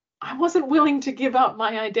 And I wasn't willing to give up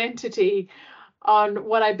my identity on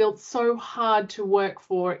what I built so hard to work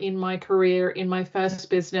for in my career, in my first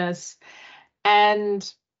business.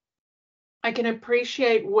 And I can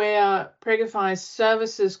appreciate where Preggify's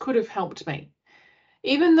services could have helped me.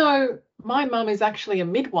 Even though my mum is actually a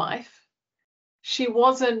midwife, she's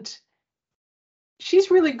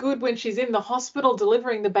really good when she's in the hospital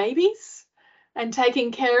delivering the babies and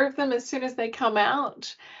taking care of them as soon as they come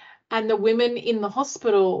out, and the women in the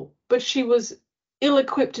hospital, but she was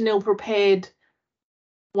ill-equipped and ill-prepared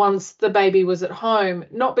once the baby was at home,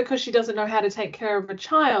 not because she doesn't know how to take care of a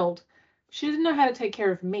child. She didn't know how to take care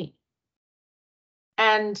of me.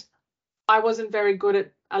 And I wasn't very good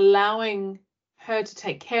at allowing her to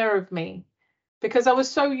take care of me because I was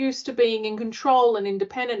so used to being in control and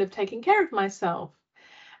independent of taking care of myself.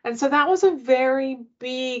 And so that was a very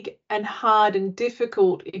big and hard and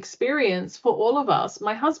difficult experience for all of us,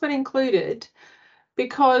 my husband included,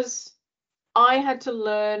 because I had to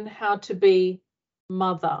learn how to be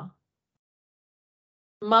mother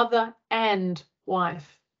and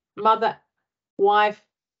wife, mother, wife,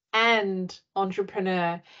 and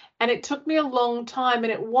entrepreneur. And it took me a long time.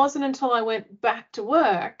 And it wasn't until I went back to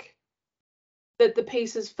work that the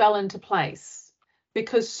pieces fell into place,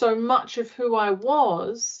 because so much of who I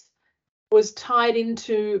was tied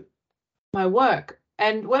into my work.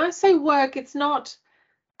 And when I say work, it's not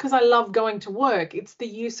because I love going to work. It's the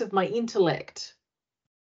use of my intellect,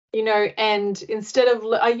 and instead of,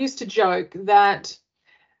 I used to joke that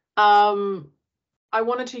I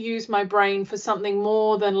wanted to use my brain for something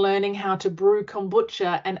more than learning how to brew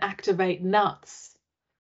kombucha and activate nuts.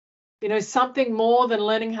 Something more than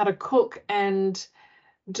learning how to cook and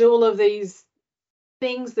do all of these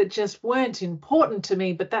things that just weren't important to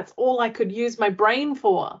me, but that's all I could use my brain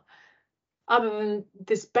for, other than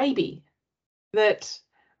this baby that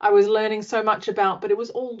I was learning so much about, but it was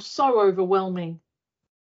all so overwhelming.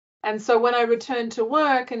 And so when I returned to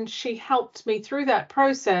work and she helped me through that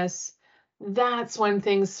process, that's when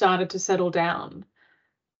things started to settle down.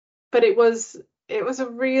 But it was a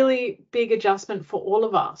really big adjustment for all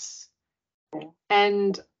of us.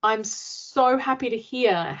 And I'm so happy to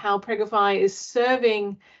hear how Preggify is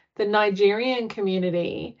serving the Nigerian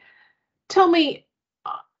community. Tell me,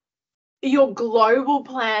 your global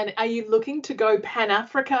plan, are you looking to go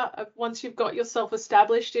Pan-Africa once you've got yourself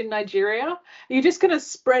established in Nigeria? Are you just going to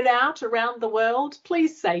spread out around the world?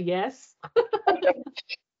 Please say yes.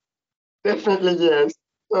 Definitely yes.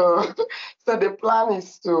 So the plan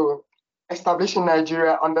is to establish in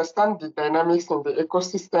Nigeria, understand the dynamics in the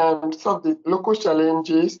ecosystem, solve the local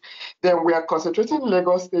challenges. Then we are concentrating in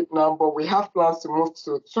Lagos State now, but we have plans to move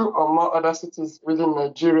to 2 or more other cities within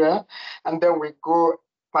Nigeria. And then we go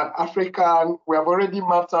Pan-African. We have already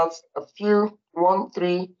mapped out a few,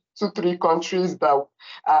 3 countries that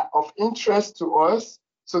are of interest to us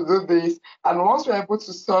to do this. And once we're able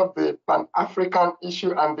to solve the Pan-African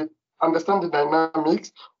issue and understand the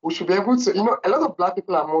dynamics, we should be able to, a lot of Black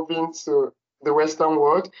people are moving to the Western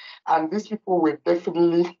world, and these people will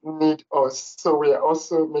definitely need us. So we are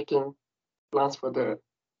also making plans for that.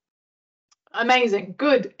 Amazing.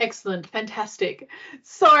 Good. Excellent. Fantastic.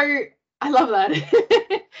 So I love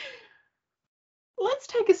that. Let's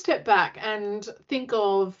take a step back and think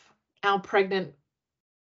of our pregnant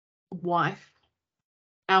wife,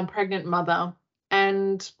 our pregnant mother,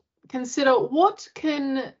 and consider what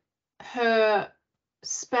can her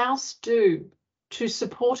spouse do to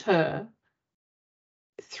support her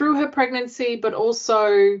through her pregnancy, but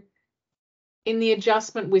also in the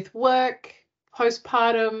adjustment with work,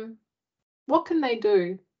 postpartum. What can they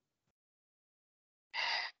do?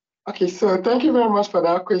 Okay, so thank you very much for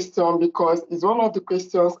that question, because it's one of the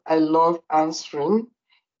questions I love answering.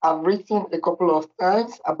 I've written a couple of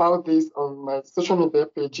times about this on my social media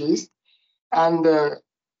pages. And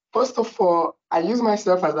first of all, I use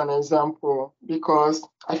myself as an example because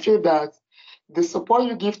I feel that the support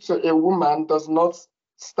you give to a woman does not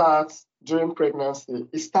start during pregnancy.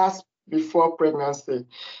 It starts before pregnancy.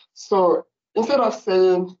 So instead of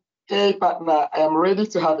saying, hey, partner, I am ready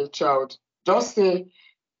to have a child, just say,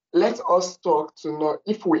 let us talk to know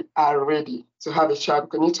if we are ready to have a child.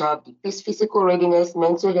 We need to have the physical readiness,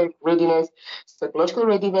 mental health readiness, psychological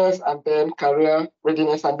readiness, and then career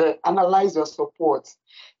readiness, and then analyze your support.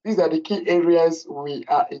 These are the key areas we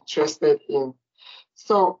are interested in.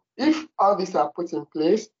 So if all these are put in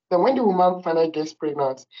place, then when the woman finally gets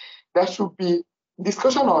pregnant, there should be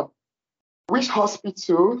discussion on which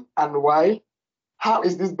hospital and why, how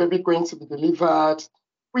is this baby going to be delivered,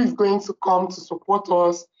 who is going to come to support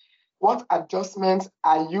us, what adjustments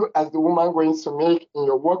are you as the woman going to make in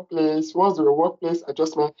your workplace? What's your workplace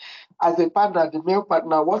adjustment? As a partner, the male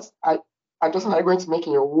partner, what adjustment are you going to make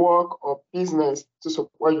in your work or business to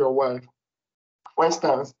support your wife? For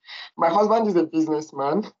instance, my husband is a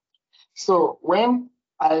businessman. So when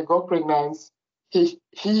I got pregnant, the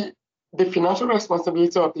financial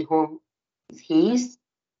responsibility of the home is his.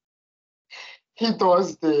 He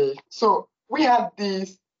does so we have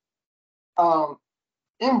this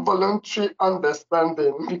involuntary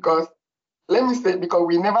understanding, because let me say, because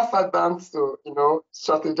we never sat down to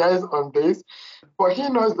strategize on this, but he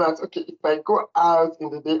knows that, okay, if I go out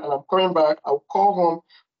in the day and I'm coming back, I'll call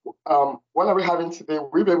home, what are we having today?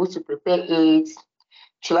 We'll be able to prepare it.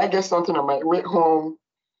 Should I get something on my way home?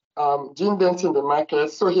 Gene Dent in the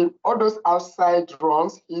market. So all those outside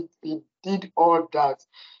runs, he did all that.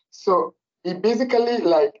 So it basically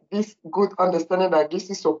like this good understanding that gives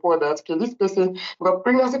you support that, okay, this person, but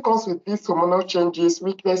pregnancy comes with these hormonal changes,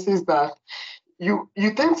 weaknesses that you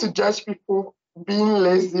tend to judge people being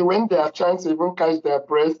lazy when they are trying to even catch their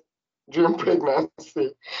breath during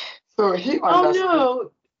pregnancy. So he understood. Oh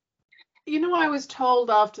no. You know what I was told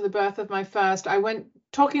after the birth of my first? I went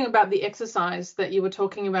talking about the exercise that you were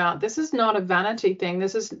talking about. This is not a vanity thing.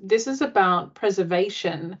 This is about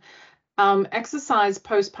preservation. Exercise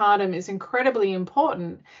postpartum is incredibly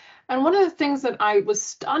important. And one of the things that I was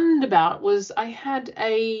stunned about was I had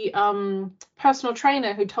a personal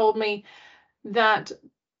trainer who told me that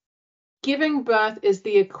giving birth is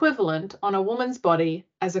the equivalent on a woman's body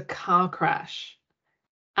as a car crash,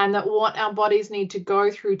 and that what our bodies need to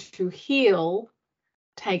go through to heal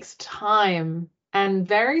takes time and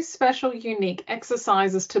very special, unique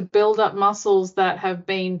exercises to build up muscles that have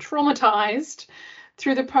been traumatized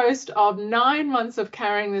through the post of 9 months of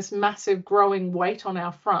carrying this massive growing weight on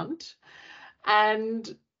our front.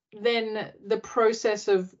 And then the process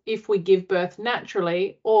of if we give birth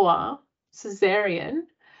naturally or cesarean,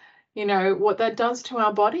 what that does to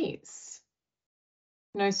our bodies.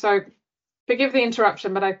 So forgive the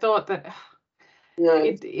interruption, but I thought that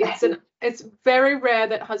it's very rare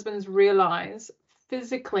that husbands realize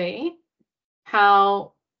physically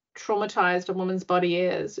how traumatized a woman's body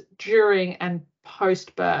is during and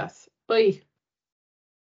post birth.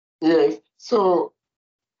 Yes. So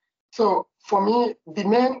for me, the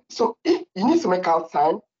men, so if you need to make out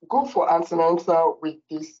time, go for antenatal with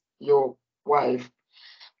your wife.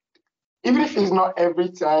 Even if it's not every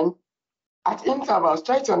time, at intervals,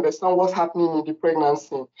 try to understand what's happening in the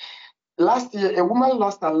pregnancy. Last year, a woman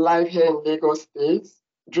lost her life here in Lagos State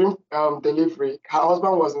during delivery. Her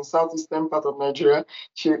husband was in southeastern part of Nigeria.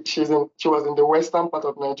 She was in the western part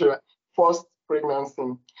of Nigeria. First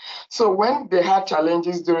pregnancy. So when they had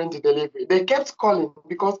challenges during the delivery, they kept calling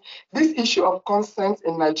because this issue of consent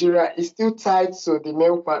in Nigeria is still tied to the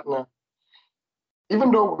male partner.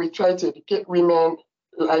 Even though we try to educate women,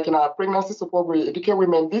 like in our pregnancy support, we educate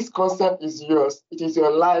women, this consent is yours. It is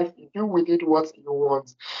your life. You do with it what you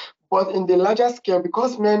want. But in the larger scale,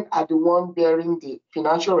 because men are the one bearing the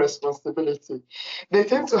financial responsibility, they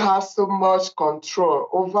tend to have so much control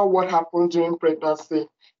over what happens during pregnancy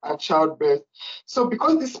and childbirth. So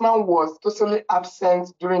because this man was totally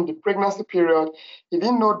absent during the pregnancy period, he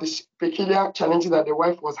didn't know the peculiar challenges that the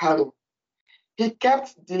wife was having. He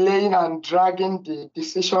kept delaying and dragging the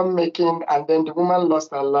decision making, and then the woman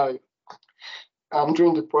lost her life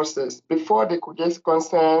during the process before they could get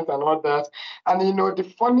consent and all that. And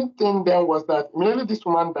the funny thing then was that immediately this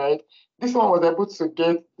woman died, this one was able to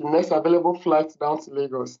get the next available flight down to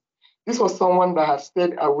Lagos. This was someone that had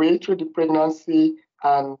stayed away through the pregnancy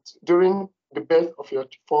and during the birth of your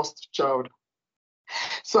first child.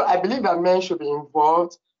 So I believe that men should be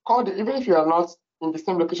involved. Even if you are not in the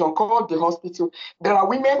same location, call the hospital. There are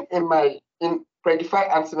women in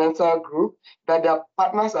Preggify antenatal group that their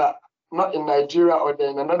partners are not in Nigeria or they're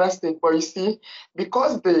in another state. But you see,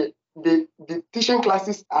 because the teaching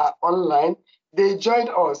classes are online, they joined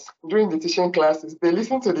us during the teaching classes. They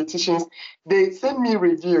listen to the teachings. They send me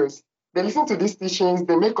reviews. They listen to these teachings.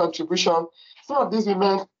 They make contribution. Some of these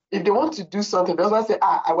women, if they want to do something, they also say,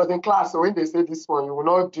 I was in class, so when they say this one, you will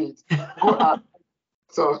not do it. Go out.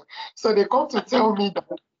 So they come to tell me that,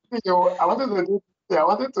 I wanted to do this, I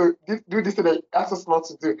wanted to do this thing that they asked us not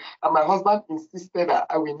to do. And my husband insisted that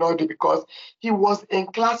I will not do because he was in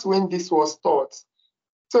class when this was taught.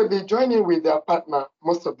 So they join in with their partner,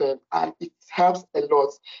 most of them, and it helps a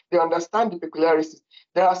lot. They understand the peculiarities.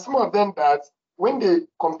 There are some of them that when they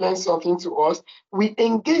complain something to us, we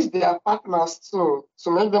engage their partners too to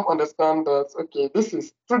make them understand that, okay, this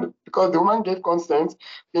is true because the woman gave consent,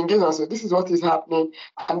 we engage them, so this is what is happening,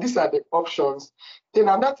 and these are the options. Then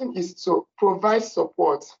another thing is to provide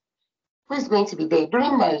support. Who is going to be there?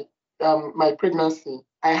 During my pregnancy,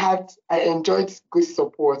 I enjoyed good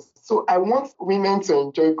support. So I want women to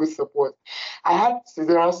enjoy good support. I had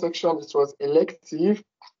cesarean section, it was elective,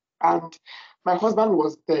 and my husband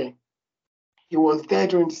was there. He was there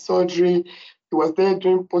during the surgery. He was there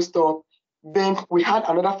during post-op. Then we had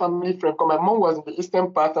another family friend because my mom was in the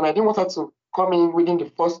eastern part and I didn't want her to come in within the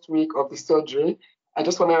first week of the surgery. I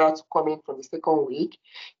just wanted her to come in from the second week,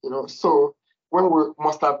 So when we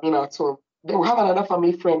must have been at home. Then we have another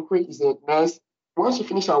family friend who is a nurse. Once she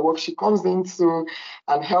finishes her work, she comes in too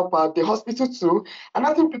and help out. The hospital too. And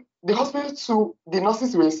I think the hospital too, the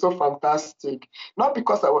nurses were so fantastic. Not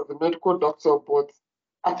because I was a medical doctor, but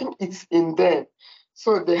I think it's in them.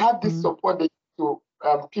 So they had this support to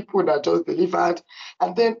people that just delivered.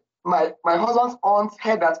 And then my husband's aunt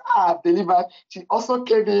heard that I have delivered. She also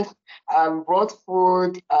came in and brought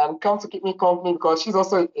food and come to keep me company because she's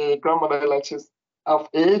also a grandmother, like she's of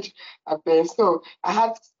age. And then so I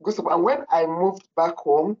had good support. And when I moved back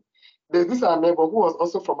home, there's this neighbor who was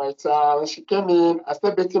also from my town. She came in, I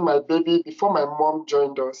started bathing my baby before my mom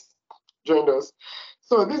joined us.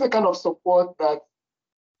 So this is the kind of support that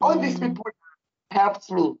all these people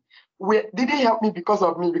helped me. They didn't help me because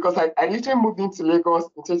of me, because I literally moved into Lagos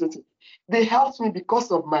in 2020. They helped me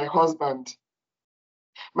because of my husband.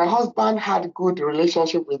 My husband had a good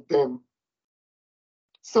relationship with them.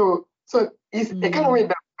 So it's a kind of way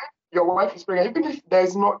that your wife is pregnant, even if there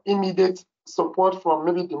is no immediate support from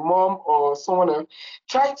maybe the mom or someone else,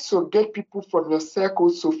 try to get people from your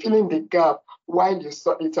circle to fill in the gap while you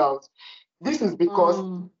sort it out. This is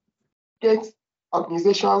because get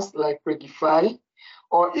organizations like Preggify,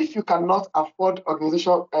 or if you cannot afford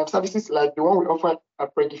organization services like the one we offer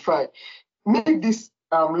at Preggify, make this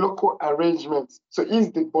local arrangements to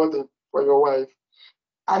ease the burden for your wife.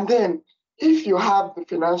 And then if you have the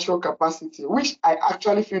financial capacity, which I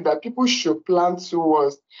actually feel that people should plan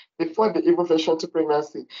towards before they even venture into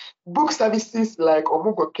pregnancy, book services like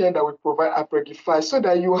Omugo Care that we provide at Preggify so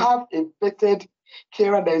that you have a vetted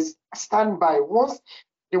carer that is standby. Once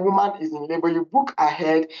the woman is in labor, you book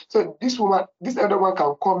ahead. So this other one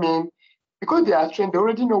can come in because they are trained, they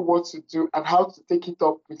already know what to do and how to take it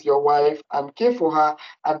up with your wife and care for her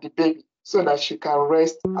and the baby so that she can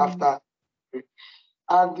rest after.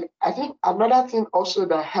 And I think another thing also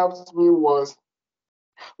that helped me was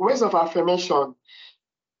words of affirmation.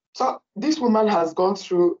 So this woman has gone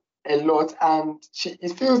through a lot and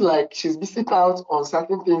it feels like she's missing out on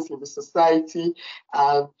certain things in the society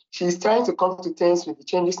and she's trying to come to terms with the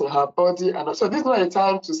changes in her body. And so this is not a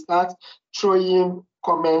time to start throwing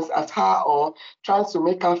comments at her or trying to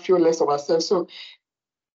make her feel less of herself. So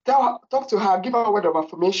talk to her, give her a word of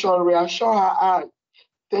affirmation, reassure her,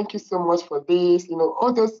 thank you so much for this,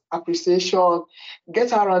 all those appreciation,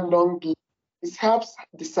 get her random gifts. It helps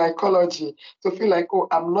the psychology to feel like, oh,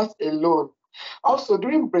 I'm not alone. Also,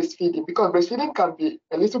 during breastfeeding, because breastfeeding can be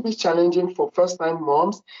a little bit challenging for first-time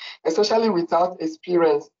moms, especially without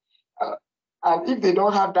experience. And if they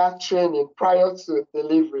don't have that training prior to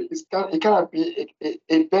delivery, it cannot be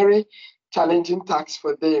a very challenging task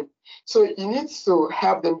for them. So you need to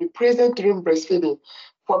help them be present during breastfeeding.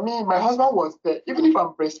 For me, my husband was there. Even if I'm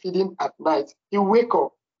breastfeeding at night, he'll wake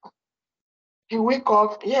up.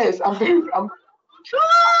 Yes, I'm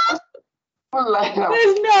like,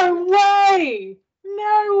 There's no way.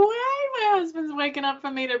 No way my husband's waking up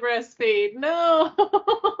for me to breastfeed. No.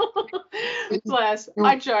 Bless.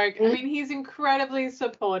 I joke. I mean, he's incredibly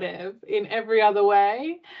supportive in every other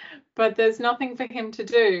way, but there's nothing for him to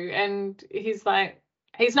do. And he's like,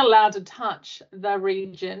 he's not allowed to touch the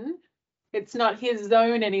region. It's not his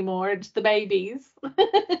zone anymore. It's the baby's.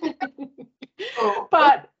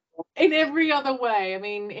 But in every other way, I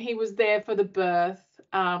mean, he was there for the birth.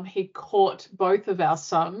 He caught both of our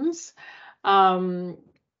sons. And,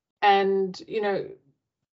 you know,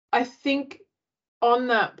 I think on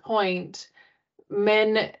that point,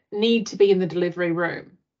 men need to be in the delivery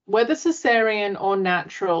room, whether cesarean or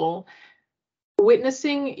natural.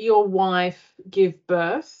 Witnessing your wife give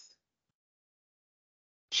birth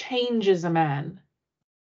changes a man.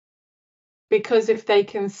 Because if they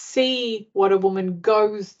can see what a woman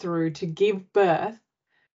goes through to give birth,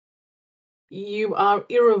 you are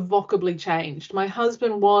irrevocably changed. My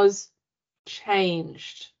husband was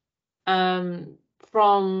changed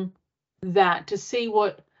from that, to see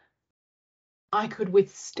what I could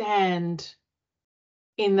withstand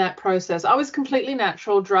in that process. I was completely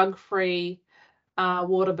natural, drug-free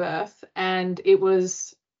water birth, and it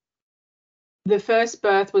was, the first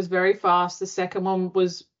birth was very fast. The second one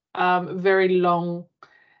was very long,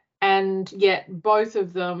 and yet both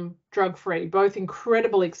of them drug-free, both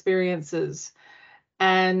incredible experiences.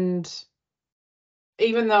 And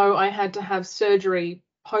even though I had to have surgery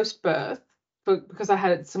post-birth because I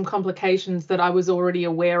had some complications that I was already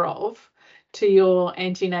aware of, to your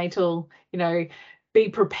antenatal, you know, be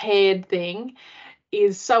prepared thing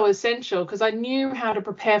is so essential, because I knew how to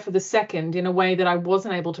prepare for the second in a way that I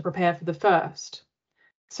wasn't able to prepare for the first.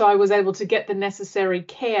 So I was able to get the necessary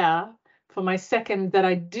care for my second that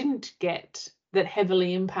I didn't get, that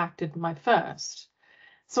heavily impacted my first.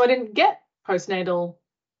 So I didn't get postnatal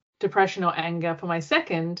depression or anger for my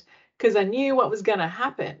second because I knew what was going to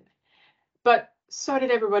happen. But so did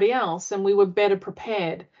everybody else, and we were better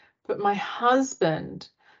prepared. But my husband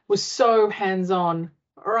was so hands-on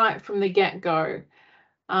right from the get-go.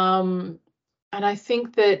 And I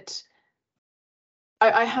think that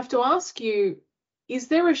I have to ask you, is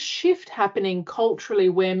there a shift happening culturally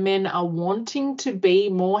where men are wanting to be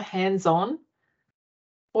more hands-on?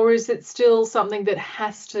 Or is it still something that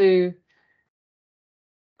has to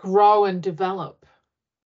grow and develop?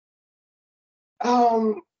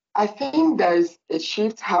 I think there is a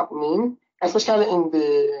shift happening, especially in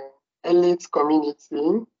the elite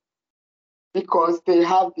community, because they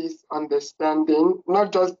have this understanding,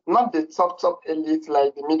 not the top elite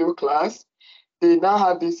like the middle class. They now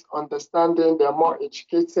have this understanding, they're more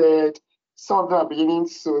educated. Some of them are beginning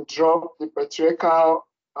to drop the patriarchal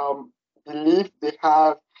belief they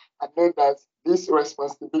have and know that these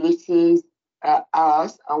responsibilities are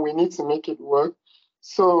ours and we need to make it work.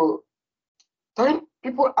 So turning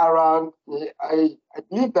people around me, I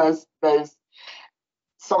believe there is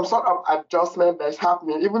some sort of adjustment that's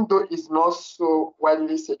happening, even though it's not so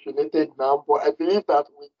widely circulated now. But I believe that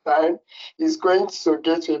with time, it's going to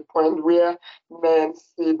get to a point where men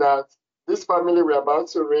see that this family we're about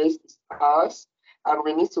to raise is ours, and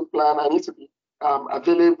we need to plan. I need to be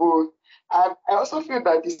available. And I also feel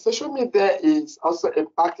that the social media is also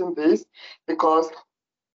impacting this, because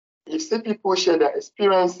you see people share their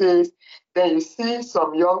experiences, then you see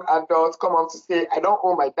some young adults come up to say, I don't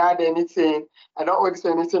owe my dad anything, I don't owe this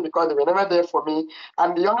anything because they were never there for me.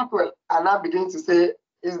 And the young people are now beginning to say,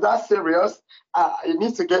 is that serious? You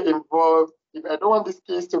need to get involved. If I don't want these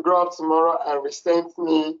kids to grow up tomorrow and resent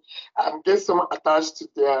me and get so attached to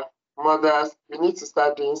their mothers, we need to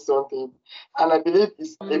start doing something. And I believe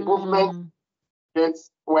it's a movement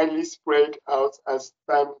gets widely spread out as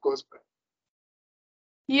time goes by.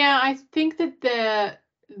 Yeah, I think that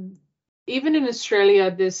even in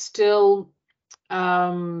Australia, there's still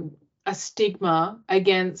a stigma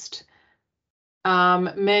against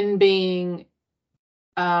men being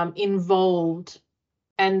involved,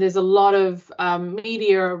 and there's a lot of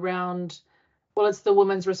media around, well, it's the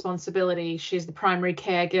woman's responsibility, she's the primary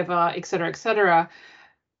caregiver, et cetera, et cetera.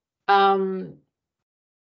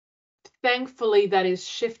 Thankfully, that is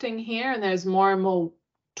shifting here, and there's more and more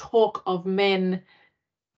talk of men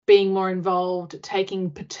being more involved, taking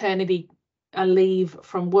paternity leave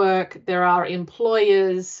from work. There are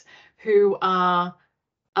employers who are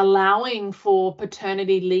allowing for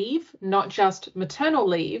paternity leave, not just maternal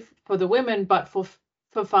leave for the women, but for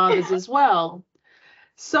fathers as well.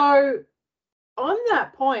 So on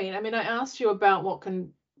that point, I mean, I asked you about what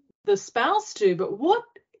can the spouse do, but what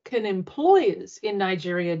can employers in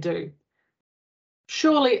Nigeria do?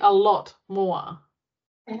 Surely a lot more.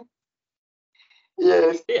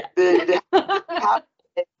 Yes, Yeah. they have,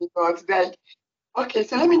 but like, okay,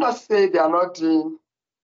 so let me not say they are not doing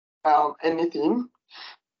anything.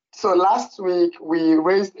 So last week we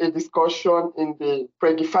raised a discussion in the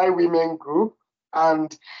Preggify women group,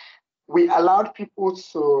 and we allowed people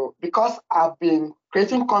to, because I've been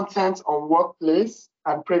creating content on workplace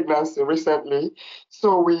and pregnancy recently,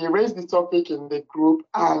 so we raised the topic in the group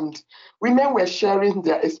and women were sharing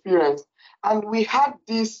their experience. And we had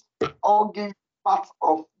this organ part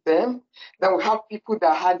of them. Then we have people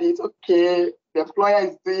that had it, okay, the employer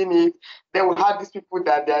is doing it. Then we had these people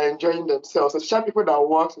that they are enjoying themselves, especially people that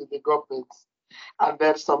work with the government. And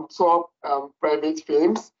then some top private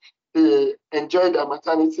firms, they enjoy their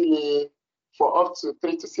maternity leave for up to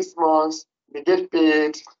 3 to 6 months. They get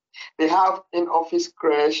paid. They have in-office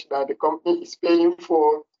crash that the company is paying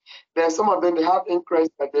for. Then some of them, they have increase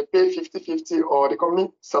that they pay 50-50 or the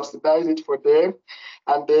company subsidize it for them.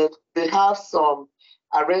 And then they have some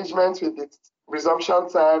arrangements with the resumption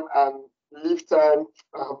time and leave time,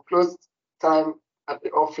 close time at the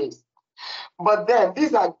office. But then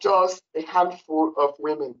these are just a handful of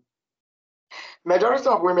women. Majority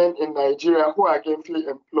of women in Nigeria who are gainfully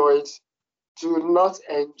employed do not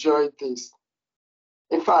enjoy this.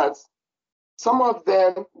 In fact, some of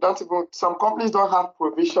them don't even, some companies don't have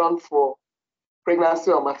provision for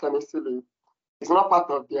pregnancy or maternity leave. It's not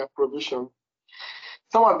part of their provision.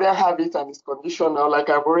 Some of them have it and it's conditional. Like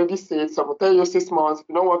I've already said, some will tell you 6 months. If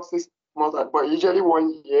you don't work 6 months, but usually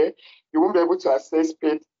 1 year, you won't be able to access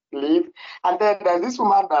paid leave. And then there's this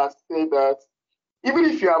woman that said that even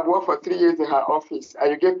if you have worked for 3 years in her office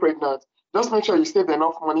and you get pregnant, just make sure you save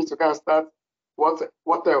enough money to go and start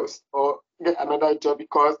what else or get another job,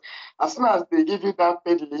 because as soon as they give you that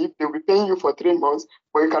paid leave, they'll be paying you for 3 months,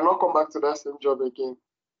 but you cannot come back to that same job again.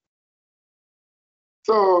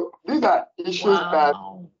 So these are issues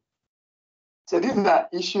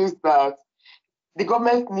that the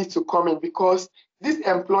government needs to come in, because these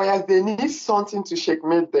employers, they need something to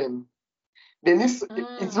checkmate them. They need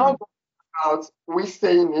it's not about we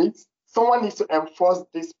saying it. Someone needs to enforce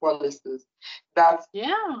these policies that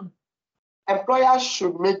employers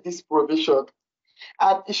should make this provision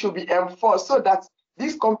and it should be enforced so that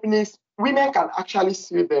these companies, women can actually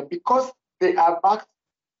sue them because they are backed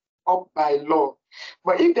up by law.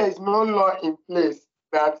 But if there is no law in place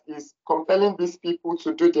that is compelling these people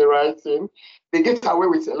to do the right thing, they get away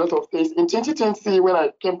with a lot of things. In 2020, when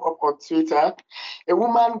I came up on Twitter, a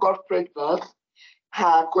woman got pregnant.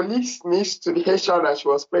 Her colleague snitched to the HR that she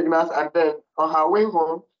was pregnant, and then on her way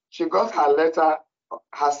home, she got her letter,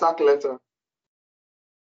 her sack letter.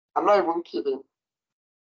 I'm not even kidding.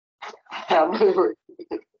 I'm not even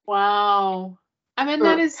kidding. Wow. I mean,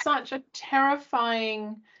 that is such a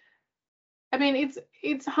terrifying. I mean,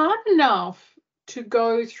 it's hard enough to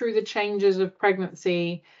go through the changes of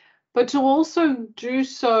pregnancy, but to also do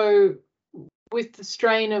so with the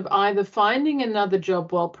strain of either finding another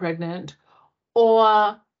job while pregnant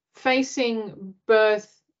or facing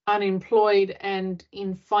birth unemployed and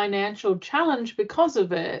in financial challenge because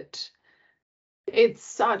of it. It's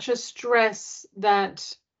such a stress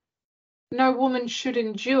that no woman should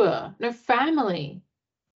endure, no family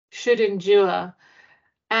should endure.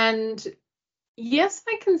 And yes,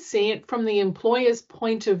 I can see it from the employer's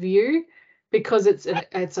point of view because it's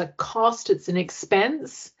a cost, it's an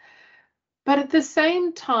expense. But at the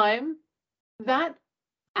same time, that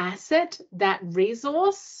asset, that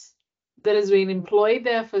resource that has been employed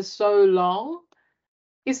there for so long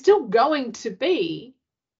is still going to be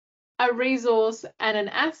a resource and an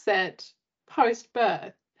asset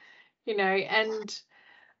post-birth, and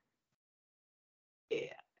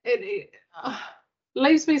it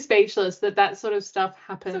leaves me speechless that sort of stuff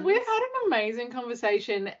happens. So we've had an amazing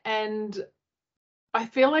conversation and I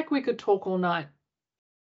feel like we could talk all night.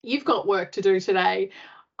 You've got work to do today.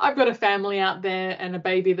 I've got a family out there and a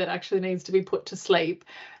baby that actually needs to be put to sleep.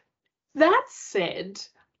 That said,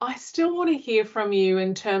 I still want to hear from you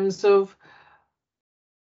in terms of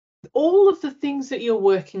all of the things that you're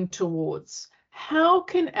working towards. How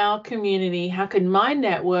can our community, how can my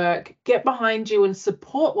network get behind you and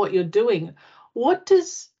support what you're doing? What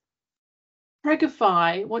does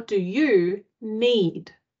Preggify, what do you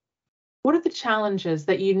need? What are the challenges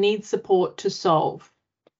that you need support to solve?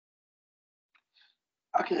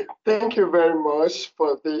 Okay, thank you very much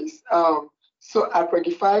for this. So at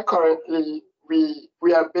Preggify currently,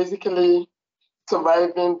 we are basically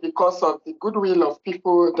surviving because of the goodwill of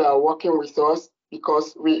people that are working with us,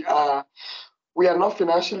 because we are not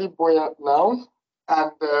financially buoyant now.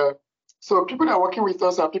 And so people that are working with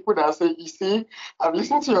us are people that say, you see, I've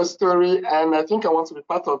listened to your story and I think I want to be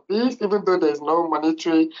part of this, even though there's no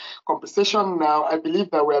monetary compensation now. I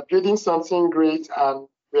believe that we are building something great and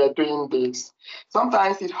we are doing this.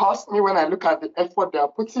 Sometimes it hurts me when I look at the effort they are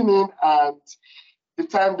putting in and the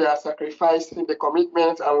time they are sacrificing, the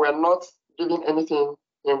commitment, and we're not giving anything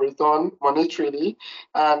in return monetarily.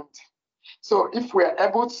 And so if we're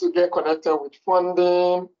able to get connected with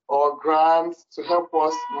funding or grants to help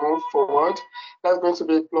us move forward, that's going to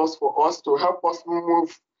be a plus for us to help us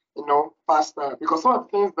move, faster. Because some of the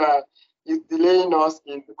things that is delaying us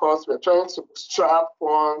is because we're trying to bootstrap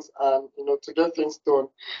funds and, to get things done.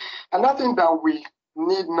 Another thing that we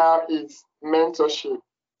need now is mentorship.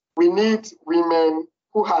 We need women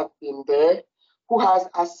who have been there, who has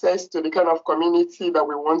access to the kind of community that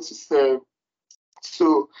we want to serve,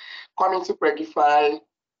 to come into Preggify,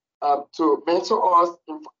 to mentor us,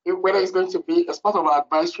 whether it's going to be as part of our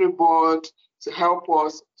advisory board, to help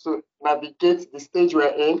us to navigate the stage we're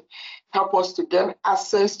in, help us to get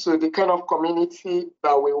access to the kind of community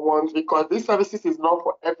that we want, because these services is not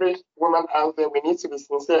for every woman out there. We need to be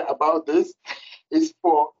sincere about this. It's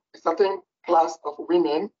for a certain class of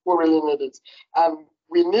women who really need it. And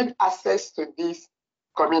we need access to these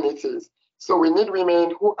communities. So we need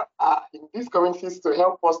women who are in these communities to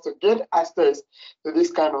help us to get access to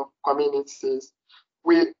this kind of communities.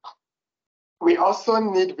 We also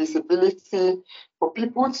need visibility for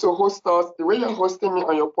people to host us. The way you're hosting me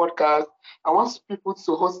on your podcast, I want people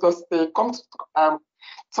to host us, come to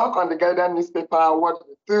talk on the Guardian newspaper, what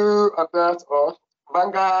we do or that, or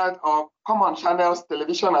Vanguard, or come on channels,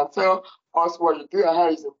 television, and tell us what you do and how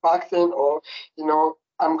it's impacting. Or,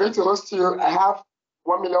 I'm going to host you. I have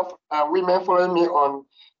 1 million women following me on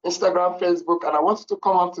Instagram, Facebook, and I want you to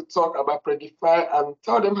come up to talk about Preggify and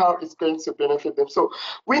tell them how it's going to benefit them. So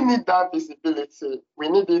we need that visibility. We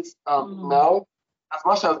need it now, as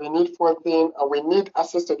much as we need funding and we need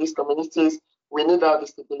access to these communities. We need that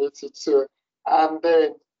visibility too. And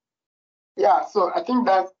then, so I think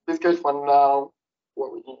that's basically for now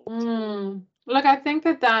what we need. Look, I think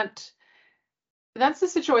that's the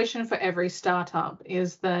situation for every startup,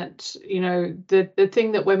 is that, the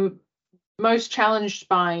thing that we're most challenged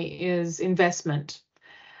by is investment.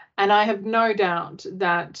 And I have no doubt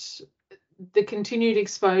that the continued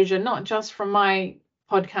exposure, not just from my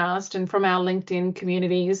podcast and from our LinkedIn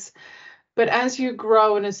communities, but as you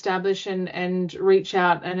grow and establish and reach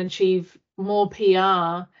out and achieve more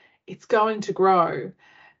PR, it's going to grow.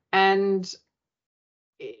 And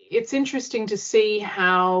it's interesting to see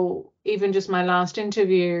how, even just my last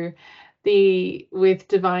interview, with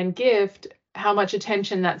Divine Gift, how much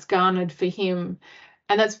attention that's garnered for him.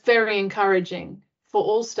 And that's very encouraging for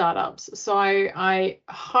all startups. So I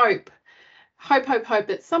hope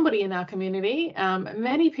that somebody in our community,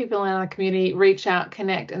 many people in our community, reach out,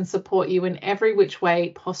 connect, and support you in every which way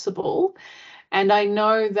possible. And I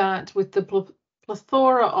know that with the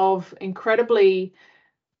plethora of incredibly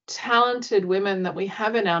talented women that we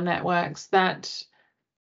have in our networks, that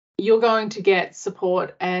you're going to get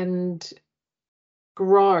support and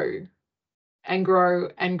grow and grow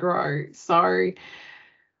and grow. So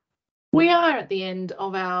we are at the end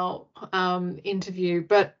of our interview,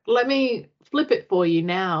 but let me flip it for you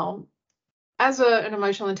now. As an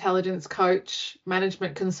emotional intelligence coach,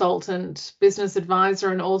 management consultant, business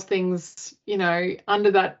advisor, and all things,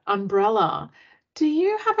 under that umbrella, do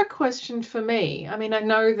you have a question for me? I mean, I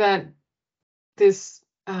know that this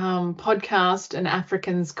podcast, An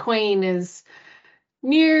African's Queen, is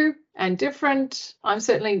new and different. I'm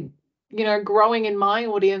certainly, growing in my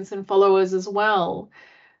audience and followers as well.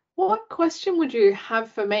 What question would you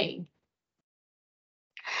have for me?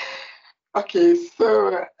 Okay,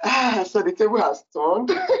 so the table has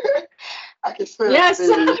turned. Okay, so yes,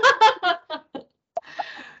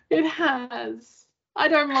 it has. I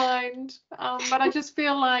don't mind, but I just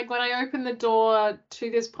feel like when I open the door to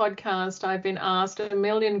this podcast, I've been asked a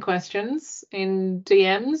million questions in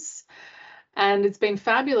DMs, and it's been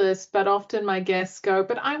fabulous. But often my guests go,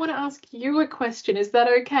 "But I want to ask you a question. Is that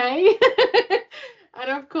okay?" And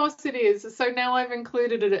of course it is. So now I've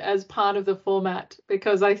included it as part of the format,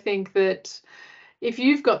 because I think that if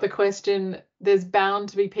you've got the question, there's bound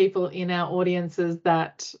to be people in our audiences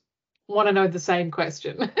that want to know the same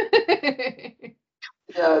question.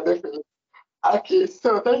 Yeah, definitely. Okay,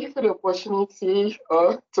 so thank you for the opportunity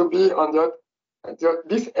to be on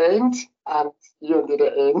this end and you on the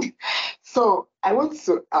other end. So I want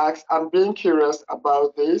to ask, I'm being curious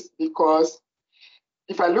about this because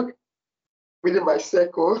if I look within my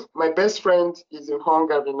circle, my best friend is in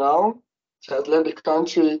Hungary now. She has left the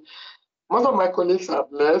country. Most of my colleagues have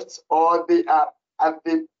left, or they are at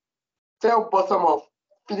the tail bottom of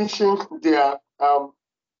finishing their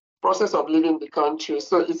process of leaving the country.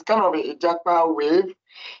 So it's kind of a jackpot wave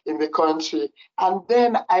in the country. And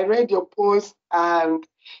then I read your post and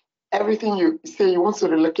everything you say you want to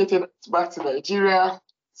relocate it back to Nigeria,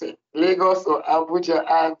 to Lagos or Abuja.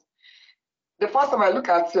 And the first time I look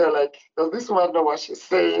at her, like, does this woman know what she's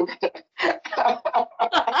saying?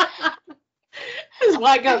 This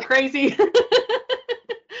white girl crazy.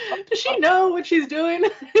 Does she know what she's doing?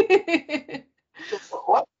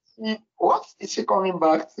 So what is she coming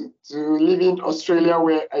back to live in Australia,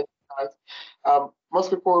 where I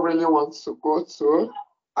most people really want to go to,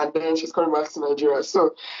 and then she's coming back to Nigeria.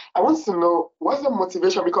 So I want to know what's the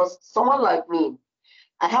motivation, because someone like me,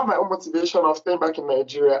 I have my own motivation of staying back in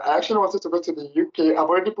Nigeria. I actually wanted to go to the UK. I've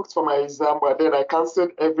already booked for my exam, but then I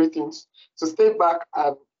cancelled everything to stay back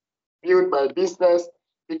and build my business,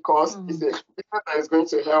 because it's a business that is going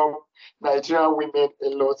to help Nigerian women a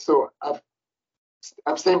lot. So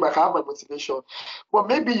I'm staying back. I have my motivation, but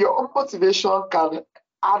maybe your own motivation can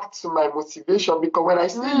add to my motivation, because when I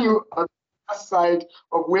see you on the side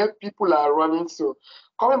of where people are running to,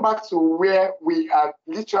 coming back to where we are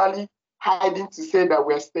literally hiding to say that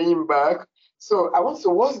we're staying back. So I want to,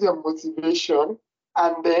 what's their motivation?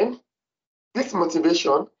 And then this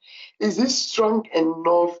motivation, is it strong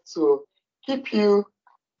enough to keep you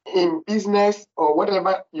in business or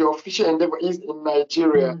whatever your future endeavor is in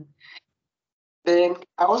Nigeria? Then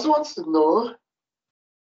I also want to know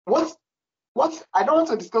what I don't want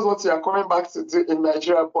to discuss what you are coming back to do in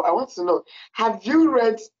Nigeria, but I want to know, have you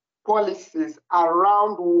read policies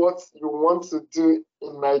around what you want to do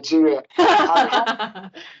in Nigeria? And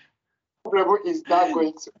how favorable is that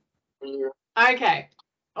going to be for you? Okay.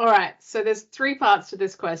 All right. So there's three parts to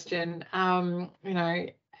this question.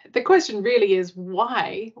 The question really is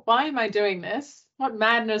why? Why am I doing this? What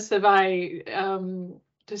madness have I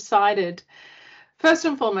decided? First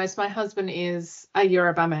and foremost, my husband is a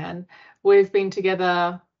Yoruba man. We've been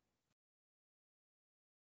together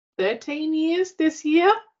 13 years this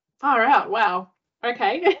year. Far out. Wow.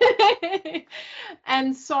 Okay.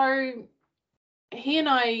 And so he and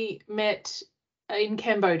I met in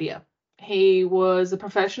Cambodia. He was a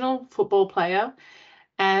professional football player,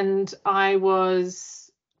 and I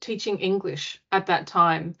was teaching English at that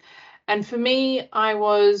time. And for me, I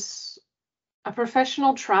was a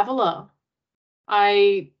professional traveler.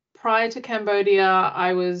 Prior to Cambodia,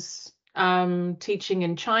 I was teaching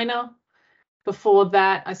in China. Before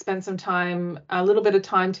that, I spent a little bit of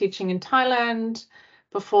time teaching in Thailand.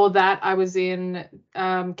 Before that, I was in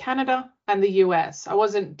Canada and the US. I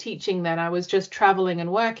wasn't teaching then, I was just traveling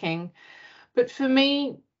and working. But for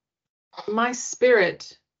me, my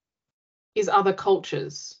spirit is other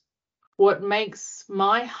cultures. What makes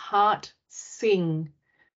my heart sing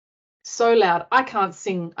so loud. I can't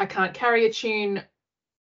sing, I can't carry a tune.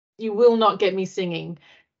 You will not get me singing.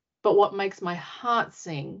 But what makes my heart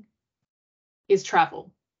sing is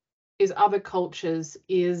travel, is other cultures,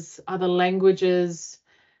 is other languages,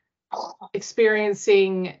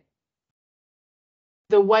 experiencing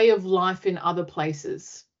the way of life in other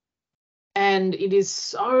places. And it is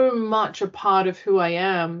so much a part of who I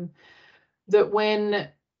am that when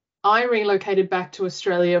I relocated back to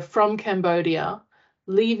Australia from Cambodia,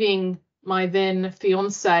 leaving my then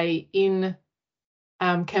fiance in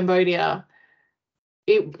Cambodia,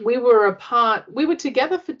 we were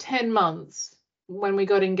together for 10 months when we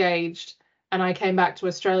got engaged and I came back to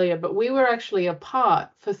Australia, but we were actually apart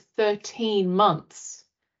for 13 months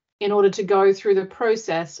in order to go through the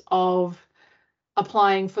process of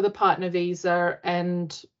applying for the partner visa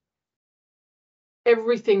and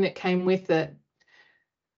everything that came with it.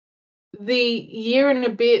 The year and a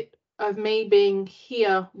bit of me being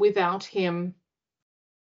here without him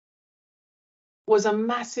was a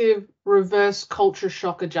massive reverse culture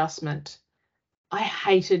shock adjustment. I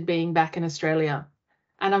hated being back in Australia,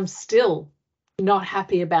 and I'm still not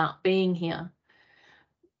happy about being here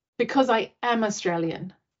because I am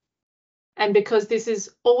Australian and because this is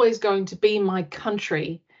always going to be my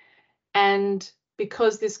country, and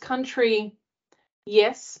because this country,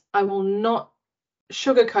 yes, I will not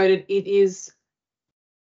sugarcoat it, it is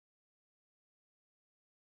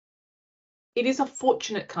a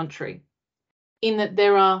fortunate country in that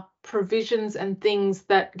there are provisions and things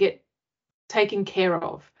that get taken care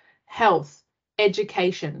of, health,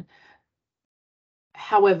 education.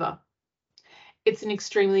 However, it's an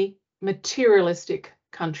extremely materialistic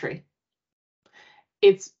country.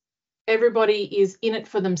 It's everybody is in it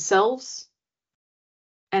for themselves,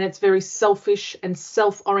 and it's very selfish and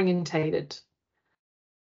self-orientated.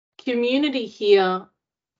 Community here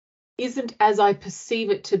isn't as I perceive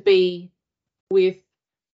it to be with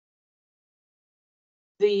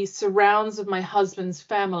the surrounds of my husband's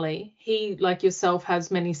family. He, like yourself,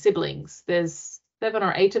 has many siblings. There's 7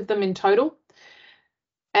 or 8 of them in total,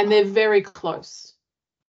 and they're very close.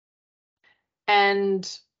 And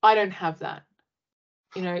I don't have that.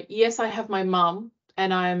 You know, yes, I have my mum,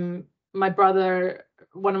 and my brother,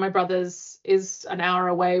 one of my brothers is an hour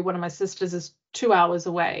away, one of my sisters is 2 hours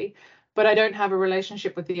away, but I don't have a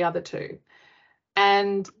relationship with the other 2.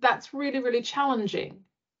 And that's really, really challenging.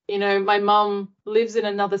 You know, my mum lives in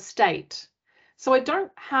another state, so I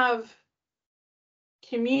don't have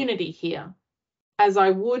community here as I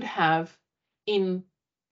would have in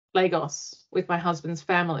Lagos with my husband's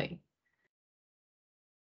family.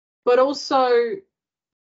 But also,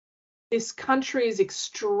 this country is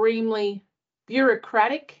extremely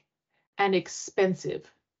bureaucratic and expensive.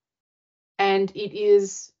 And it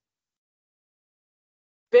is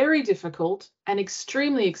very difficult and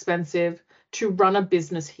extremely expensive to run a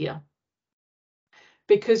business here,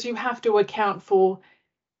 because you have to account for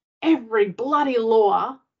every bloody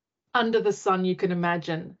law under the sun you can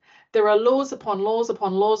imagine. There are laws upon laws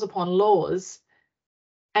upon laws upon laws,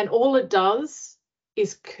 and all it does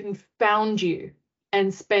is confound you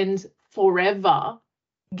and spend forever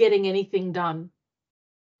getting anything done.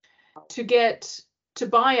 To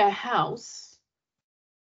buy a house,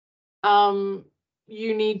 you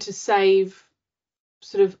need to save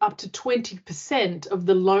sort of up to 20% of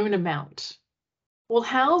the loan amount. Well,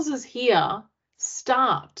 houses here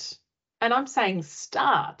start, and I'm saying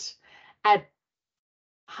start, at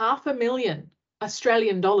 $500,000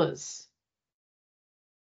 Australian dollars.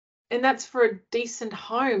 And that's for a decent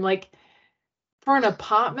home. Like, for an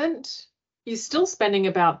apartment, you're still spending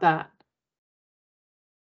about that.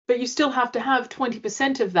 But you still have to have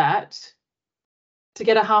 20% of that to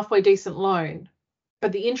get a halfway decent loan.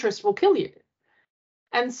 But the interest will kill you.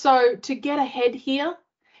 And so to get ahead here,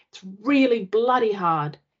 it's really bloody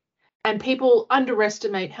hard. And people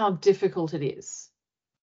underestimate how difficult it is.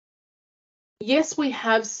 Yes, we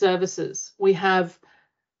have services. We have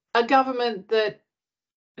a government that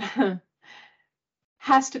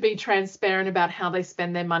has to be transparent about how they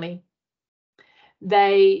spend their money.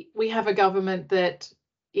 We have a government that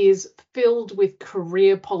is filled with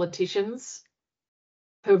career politicians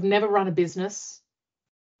who have never run a business,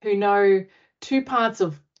 who know 2 parts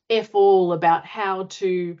of F all about how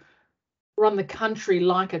to run the country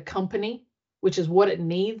like a company, which is what it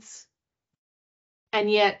needs. And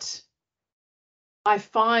yet I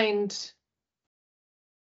find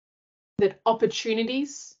that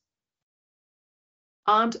opportunities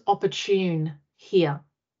aren't opportune here.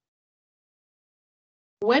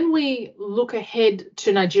 When we look ahead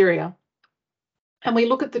to Nigeria and we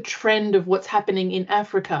look at the trend of what's happening in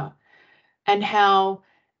Africa and how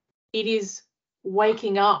it is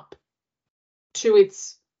waking up to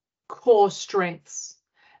its core strengths,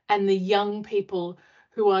 and the young people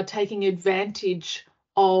who are taking advantage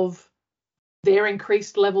of their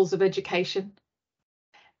increased levels of education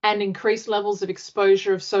and increased levels of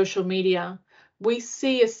exposure of social media, we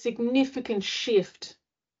see a significant shift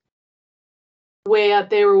where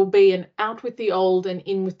there will be an out with the old and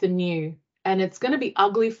in with the new. And it's going to be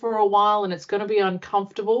ugly for a while, and it's going to be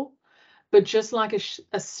uncomfortable. But just like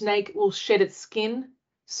a snake will shed its skin,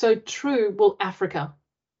 so true will Africa.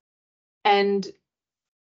 And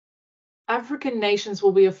African nations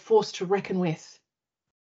will be a force to reckon with.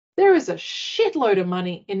 There is a shitload of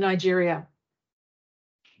money in Nigeria.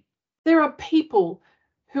 There are people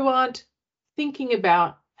who aren't thinking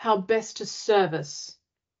about how best to service.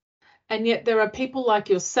 And yet there are people like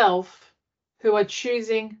yourself who are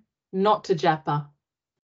choosing not to japa.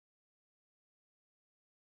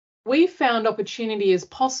 We found opportunity as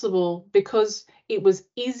possible because it was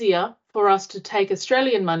easier for us to take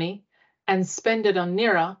Australian money and spend it on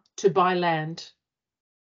Naira to buy land.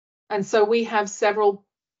 And so we have several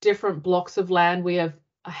different blocks of land. We have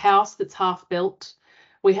a house that's half built.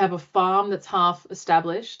 We have a farm that's half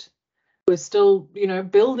established. We're still,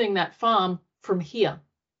 building that farm from here.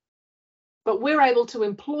 But we're able to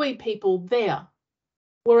employ people there.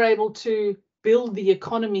 We're able to build the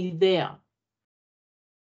economy there.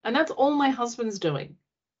 And that's all my husband's doing.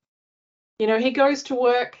 He goes to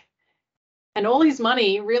work, and all his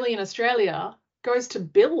money really in Australia goes to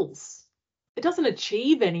bills. It doesn't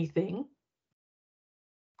achieve anything.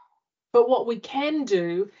 But what we can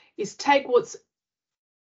do is take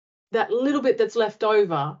that little bit that's left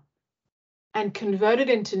over and convert it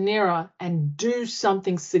into Nira and do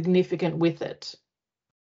something significant with it.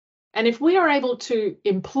 And if we are able to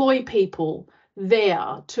employ people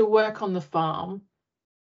there to work on the farm,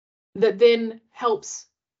 that then helps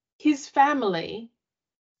his family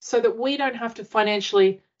so that we don't have to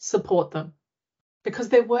financially support them because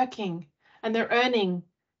they're working and they're earning.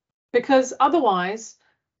 Because otherwise,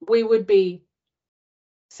 we would be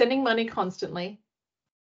sending money constantly,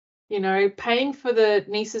 paying for the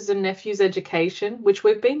nieces and nephews' education, which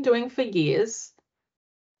we've been doing for years,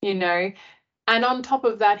 and on top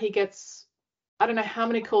of that, he gets, I don't know how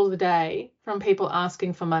many calls a day from people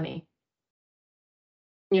asking for money.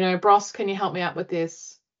 Bros, can you help me out with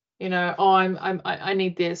this? I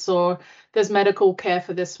need this, or there's medical care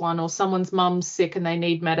for this one, or someone's mum's sick and they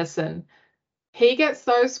need medicine. He gets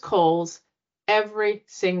those calls every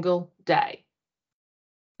single day.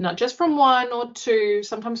 Not just from 1 or 2,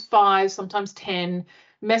 sometimes 5, sometimes 10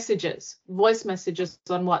 messages, voice messages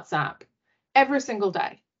on WhatsApp every single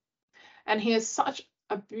day. And he has such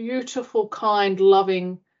a beautiful, kind,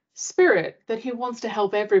 loving spirit that he wants to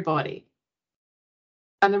help everybody.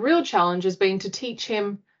 And the real challenge has been to teach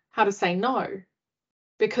him how to say no,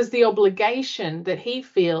 because the obligation that he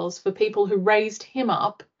feels for people who raised him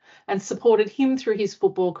up and supported him through his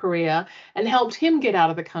football career and helped him get out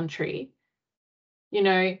of the country,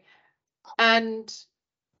 and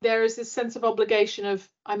there is this sense of obligation of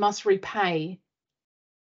I must repay.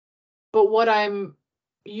 But what I'm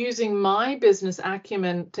using my business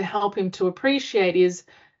acumen to help him to appreciate is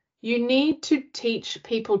you need to teach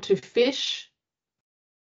people to fish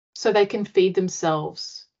so they can feed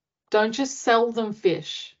themselves. Don't just sell them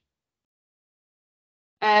fish.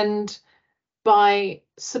 And by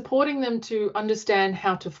supporting them to understand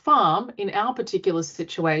how to farm in our particular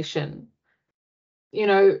situation,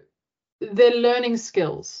 they're learning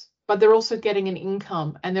skills, but they're also getting an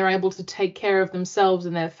income and they're able to take care of themselves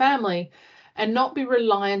and their family and not be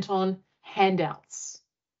reliant on handouts.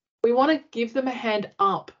 We want to give them a hand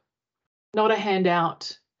up, not a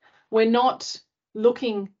handout. We're not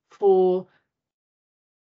looking for,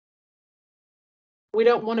 we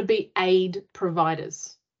don't want to be aid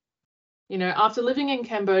providers. After living in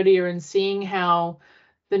Cambodia and seeing how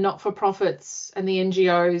the not-for-profits and the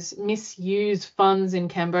NGOs misuse funds in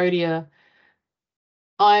Cambodia,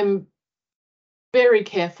 I'm very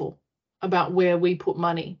careful about where we put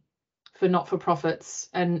money for not-for-profits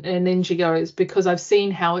and NGOs, because I've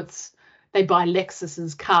seen how they buy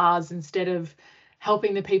Lexus's cars instead of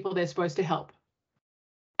helping the people they're supposed to help.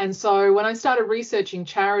 And so when I started researching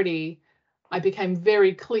charity, I became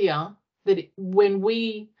very clear that when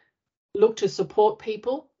we look to support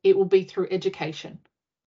people, it will be through education.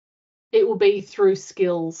 It will be through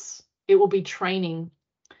skills. It will be training.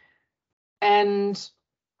 And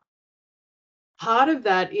part of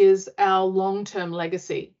that is our long-term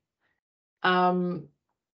legacy.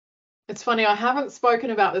 It's funny, I haven't spoken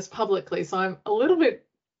about this publicly, so I'm a little bit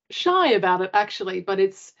shy about it actually, but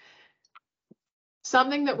it's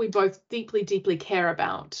something that we both deeply, deeply care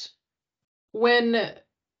about. When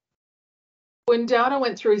Dowda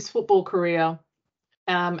went through his football career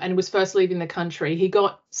and was first leaving the country, he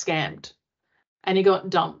got scammed and he got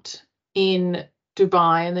dumped in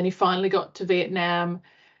Dubai, and then he finally got to Vietnam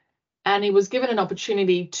and he was given an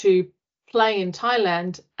opportunity to play in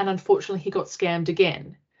Thailand, and unfortunately he got scammed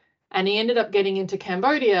again. And he ended up getting into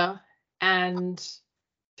Cambodia and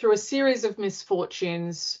through a series of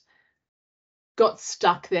misfortunes got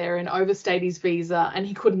stuck there and overstayed his visa and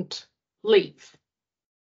he couldn't leave.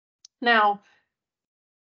 Now,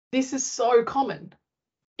 this is so common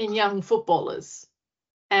in young footballers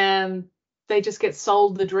and they just get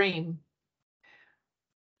sold the dream.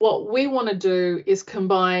 What we want to do is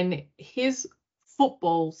combine his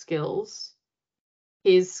football skills,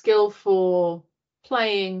 his skill for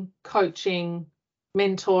playing, coaching,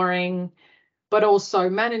 mentoring, but also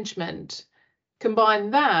management,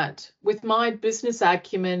 combine that with my business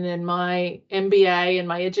acumen and my MBA and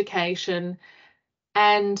my education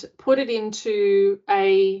and put it into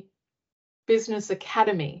a business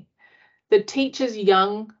academy that teaches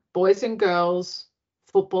young boys and girls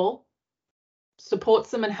football,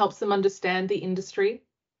 supports them and helps them understand the industry,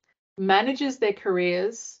 manages their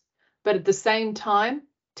careers, but at the same time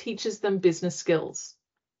teaches them business skills.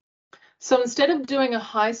 So instead of doing a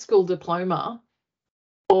high school diploma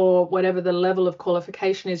or whatever the level of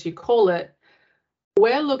qualification is you call it,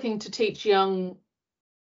 we're looking to teach young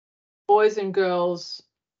boys and girls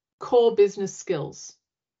core business skills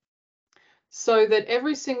so that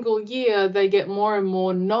every single year they get more and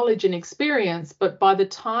more knowledge and experience, but by the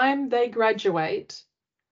time they graduate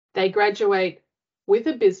with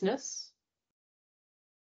a business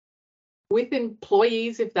with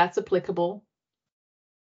employees, if that's applicable,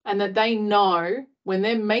 and that they know when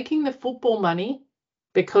they're making the football money,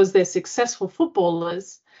 because they're successful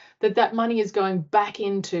footballers, that that money is going back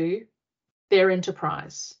into their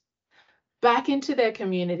enterprise, back into their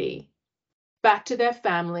community, back to their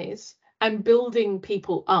families, and building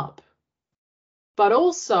people up. But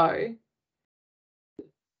also,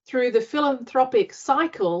 through the philanthropic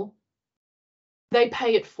cycle, they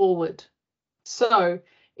pay it forward. So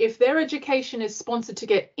if their education is sponsored to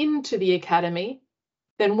get into the academy,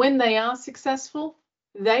 then when they are successful,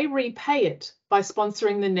 they repay it by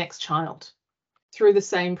sponsoring the next child through the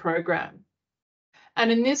same program.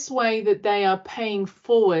 And in this way that they are paying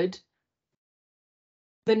forward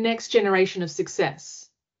the next generation of success,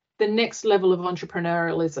 the next level of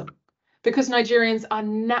entrepreneurialism, because Nigerians are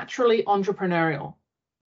naturally entrepreneurial.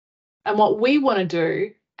 And what we want to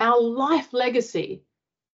do, our life legacy,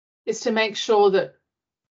 is to make sure that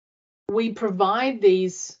we provide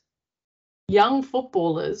these young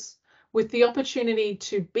footballers with the opportunity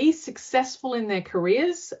to be successful in their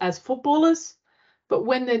careers as footballers, but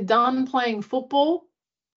when they're done playing football,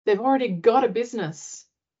 they've already got a business.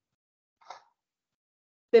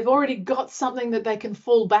 They've already got something that they can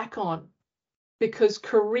fall back on, because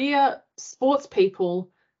career sports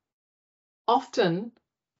people often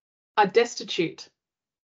are destitute.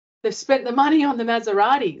 They've spent the money on the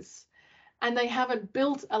Maseratis and they haven't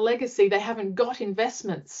built a legacy. They haven't got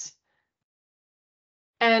investments.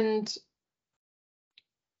 And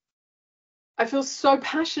I feel so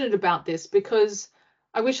passionate about this because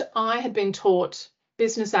I wish I had been taught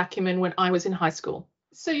business acumen when I was in high school.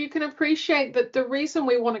 So you can appreciate that the reason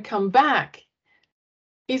we want to come back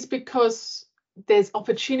is because there's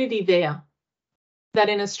opportunity there that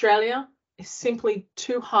in Australia is simply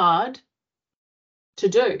too hard to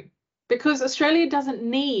do, because Australia doesn't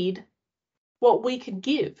need what we could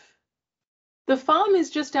give. The farm is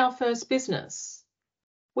just our first business.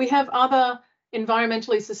 We have other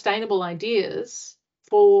environmentally sustainable ideas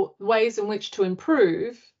for ways in which to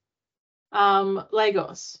improve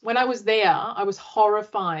Lagos. When I was there, I was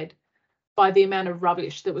horrified by the amount of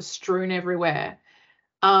rubbish that was strewn everywhere.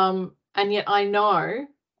 And yet I know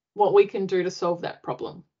what we can do to solve that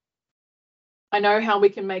problem. I know how we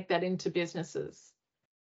can make that into businesses.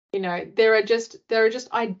 You know, there are just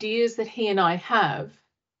ideas that he and I have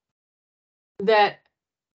that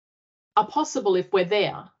are possible if we're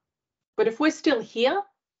there. But if we're still here,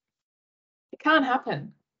 it can't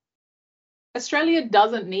happen. Australia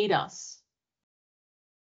doesn't need us.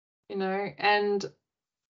 You know, and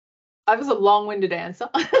that was a long-winded answer.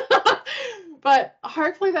 But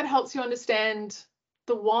hopefully that helps you understand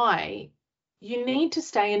the why you need to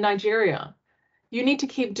stay in Nigeria. You need to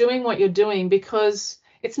keep doing what you're doing, because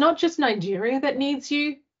it's not just Nigeria that needs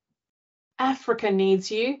you. Africa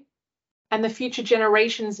needs you, and the future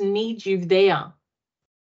generations need you there.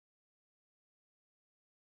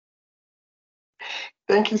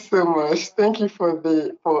 Thank you so much. Thank you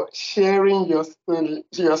for sharing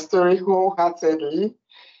your story wholeheartedly.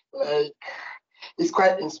 Like, it's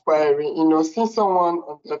quite inspiring, seeing someone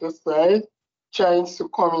on the other side trying to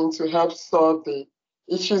come in to help solve the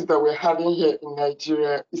issues that we're having here in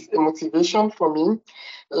Nigeria is a motivation for me.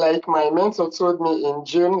 Like my mentor told me in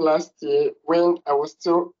June last year, when I was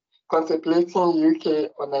still contemplating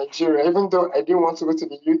UK or Nigeria, even though I didn't want to go to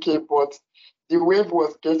the UK, but the wave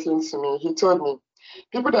was getting to me. He told me,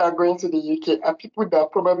 people that are going to the UK are people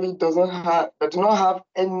that probably do not have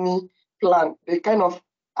any plan. They kind of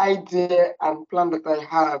idea and plan that I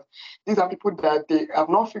have. These are people that they have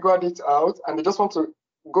not figured it out and they just want to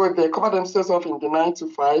go there, cover themselves up in the 9 to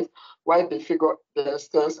 5 while they figure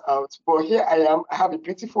themselves out. But here I am, I have a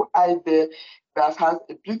beautiful idea that has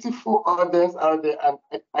a beautiful audience out there, and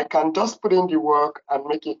I can just put in the work and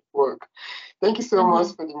make it work. Thank you so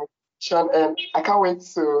much for the motivation, and I can't wait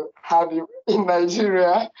to have you in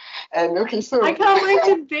Nigeria. And okay, so I can't wait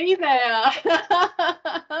to be there.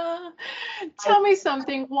 Tell me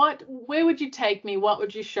something. Where would you take me? What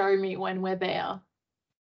would you show me when we're there?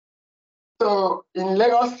 So in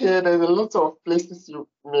Lagos here, there's a lot of places you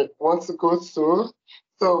may want to go to.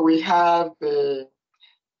 So we have the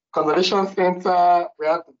conservation center, we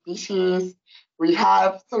have the beaches,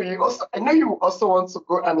 I know you also want to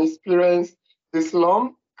go and experience the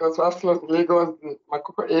slum, because we have slums in Lagos, the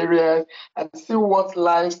Makoko areas, and see what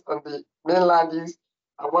life on the mainland is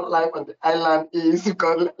and what life on the island is,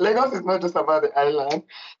 because Lagos is not just about the island.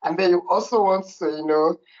 And then you also want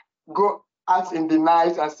to, go out in the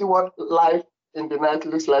night and see what life in the night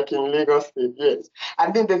looks like in Lagos State, yes.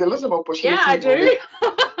 And then there's a lot of opportunities. Yeah, I do.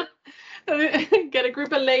 Get a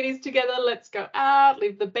group of ladies together. Let's go out.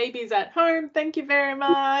 Leave the babies at home. Thank you very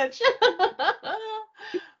much.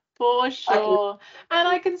 For sure. And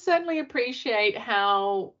I can certainly appreciate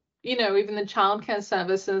how, even the childcare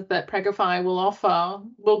services that Preggify will offer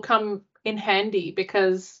will come in handy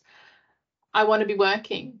because I want to be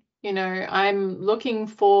working. I'm looking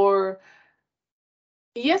for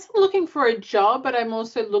a job, but I'm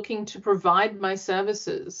also looking to provide my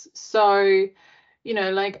services. So,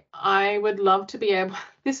 I would love to be able,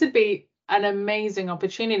 this would be an amazing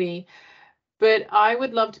opportunity, but I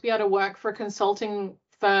would love to be able to work for a consulting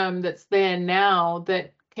firm that's there now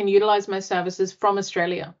that can utilize my services from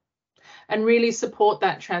Australia and really support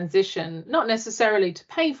that transition, not necessarily to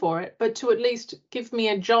pay for it, but to at least give me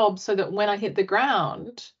a job so that when I hit the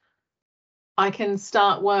ground, I can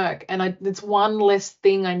start work and it's one less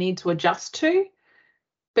thing I need to adjust to,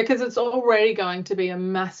 because it's already going to be a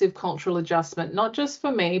massive cultural adjustment, not just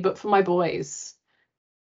for me, but for my boys.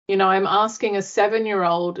 I'm asking a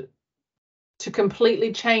 7-year-old to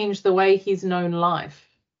completely change the way he's known life.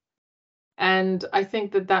 And I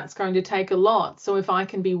think that that's going to take a lot. So if I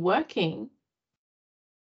can be working,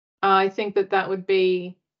 I think that that would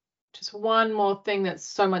be just one more thing that's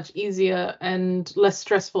so much easier and less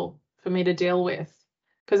stressful for me to deal with.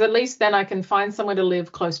 Because at least then I can find somewhere to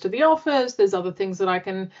live close to the office. There's other things that I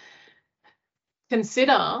can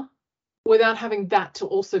consider without having that to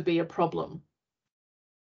also be a problem.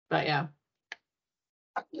 But yeah.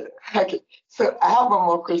 Okay. So I have one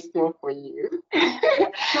more question for you.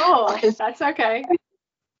 Sure, Okay. that's okay.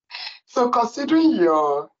 So considering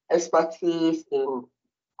your expertise in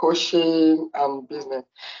coaching and business,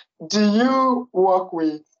 do you work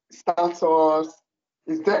with startups?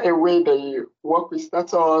 Is there a way that you work with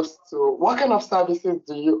startups? So what kind of services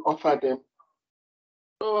do you offer them?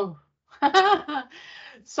 Oh.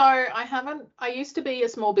 So I used to be a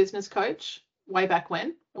small business coach way back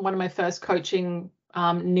when. One of my first coaching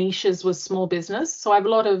niches was small business. So I have a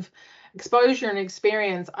lot of exposure and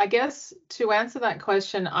experience. I guess to answer that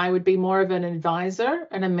question, I would be more of an advisor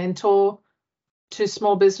and a mentor to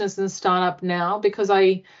small business and startup now, because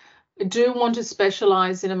I do want to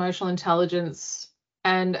specialize in emotional intelligence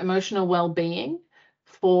and emotional well-being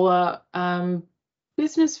for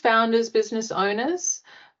business founders, business owners,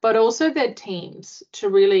 but also their teams, to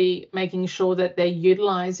really making sure that they're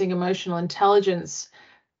utilizing emotional intelligence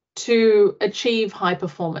to achieve high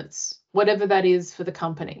performance, whatever that is for the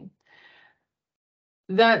company.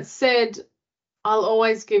 That said, I'll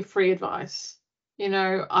always give free advice.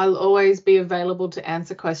 I'll always be available to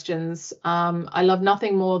answer questions. I love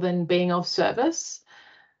nothing more than being of service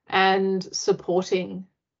and supporting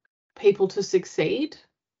people to succeed.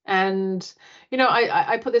 And,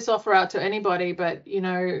 I put this offer out to anybody, but,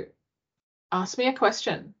 ask me a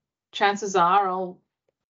question. Chances are I'll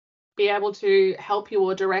be able to help you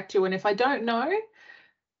or direct you. And if I don't know,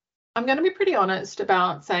 I'm going to be pretty honest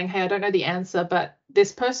about saying, hey, I don't know the answer, but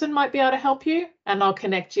this person might be able to help you, and I'll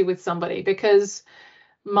connect you with somebody, because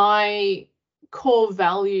my core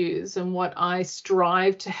values and what I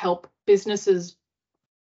strive to help businesses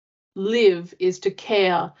live is to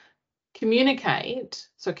care, communicate,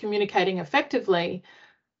 so communicating effectively,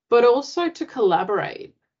 but also to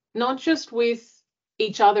collaborate, not just with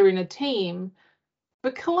each other in a team,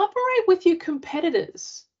 but collaborate with your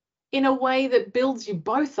competitors in a way that builds you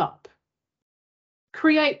both up.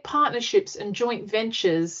 Create partnerships and joint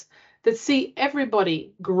ventures that see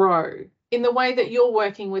everybody grow in the way that you're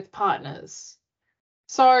working with partners.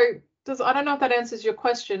 So I don't know if that answers your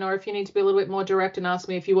question, or if you need to be a little bit more direct and ask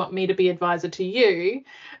me if you want me to be advisor to you.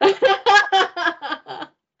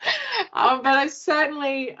 But I'm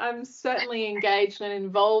certainly engaged and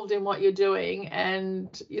involved in what you're doing,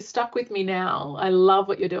 and you're stuck with me now. I love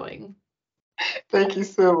what you're doing. Thank you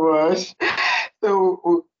so much.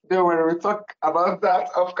 So then when we talk about that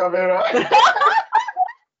off camera.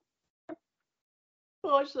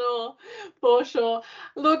 For sure.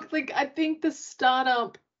 Look, I think the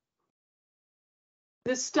startup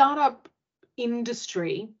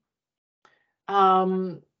industry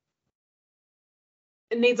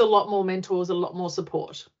it needs a lot more mentors, a lot more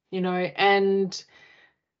support, and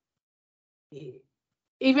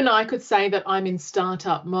even I could say that I'm in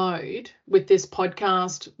startup mode with this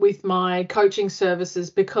podcast, with my coaching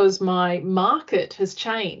services, because my market has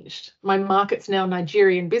changed. My market's now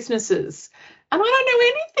Nigerian businesses. And I don't know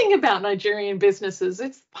anything about Nigerian businesses.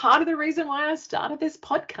 It's part of the reason why I started this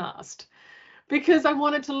podcast, because I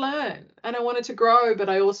wanted to learn and I wanted to grow, but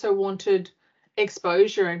I also wanted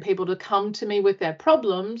exposure and people to come to me with their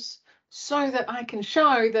problems so that I can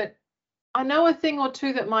show that I know a thing or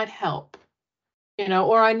two that might help,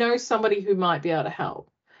 or I know somebody who might be able to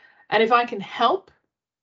help. And if I can help,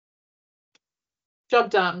 job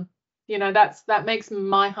done. You know, that makes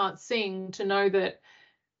my heart sing to know that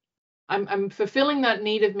I'm fulfilling that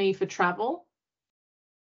need of me for travel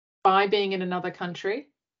by being in another country,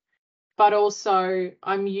 but also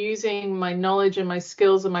I'm using my knowledge and my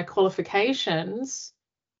skills and my qualifications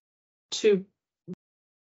to,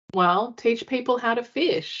 well, teach people how to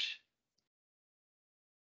fish.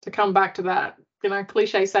 To come back to that, you know,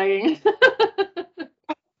 cliche saying.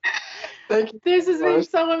 Thank you. This has been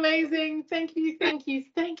so amazing. Thank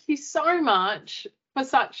you so much for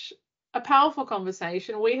such a powerful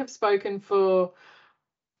conversation. We have spoken for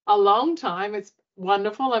a long time. It's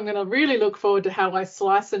wonderful. I'm going to really look forward to how I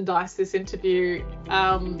slice and dice this interview.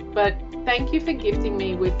 But thank you for gifting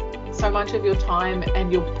me with so much of your time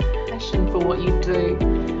and your passion for what you do.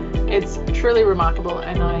 It's truly remarkable,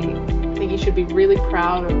 and I think you should be really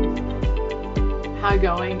proud of how you're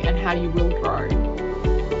going and how you will grow.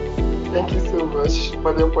 Thank you so much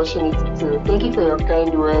for the opportunity too. Thank you for your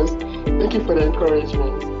kind words. Thank you for the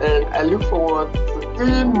encouragement. And I look forward to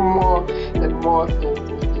doing more and more things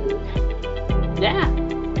with you. Yeah,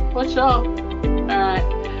 for sure. All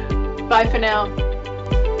right. Bye for now.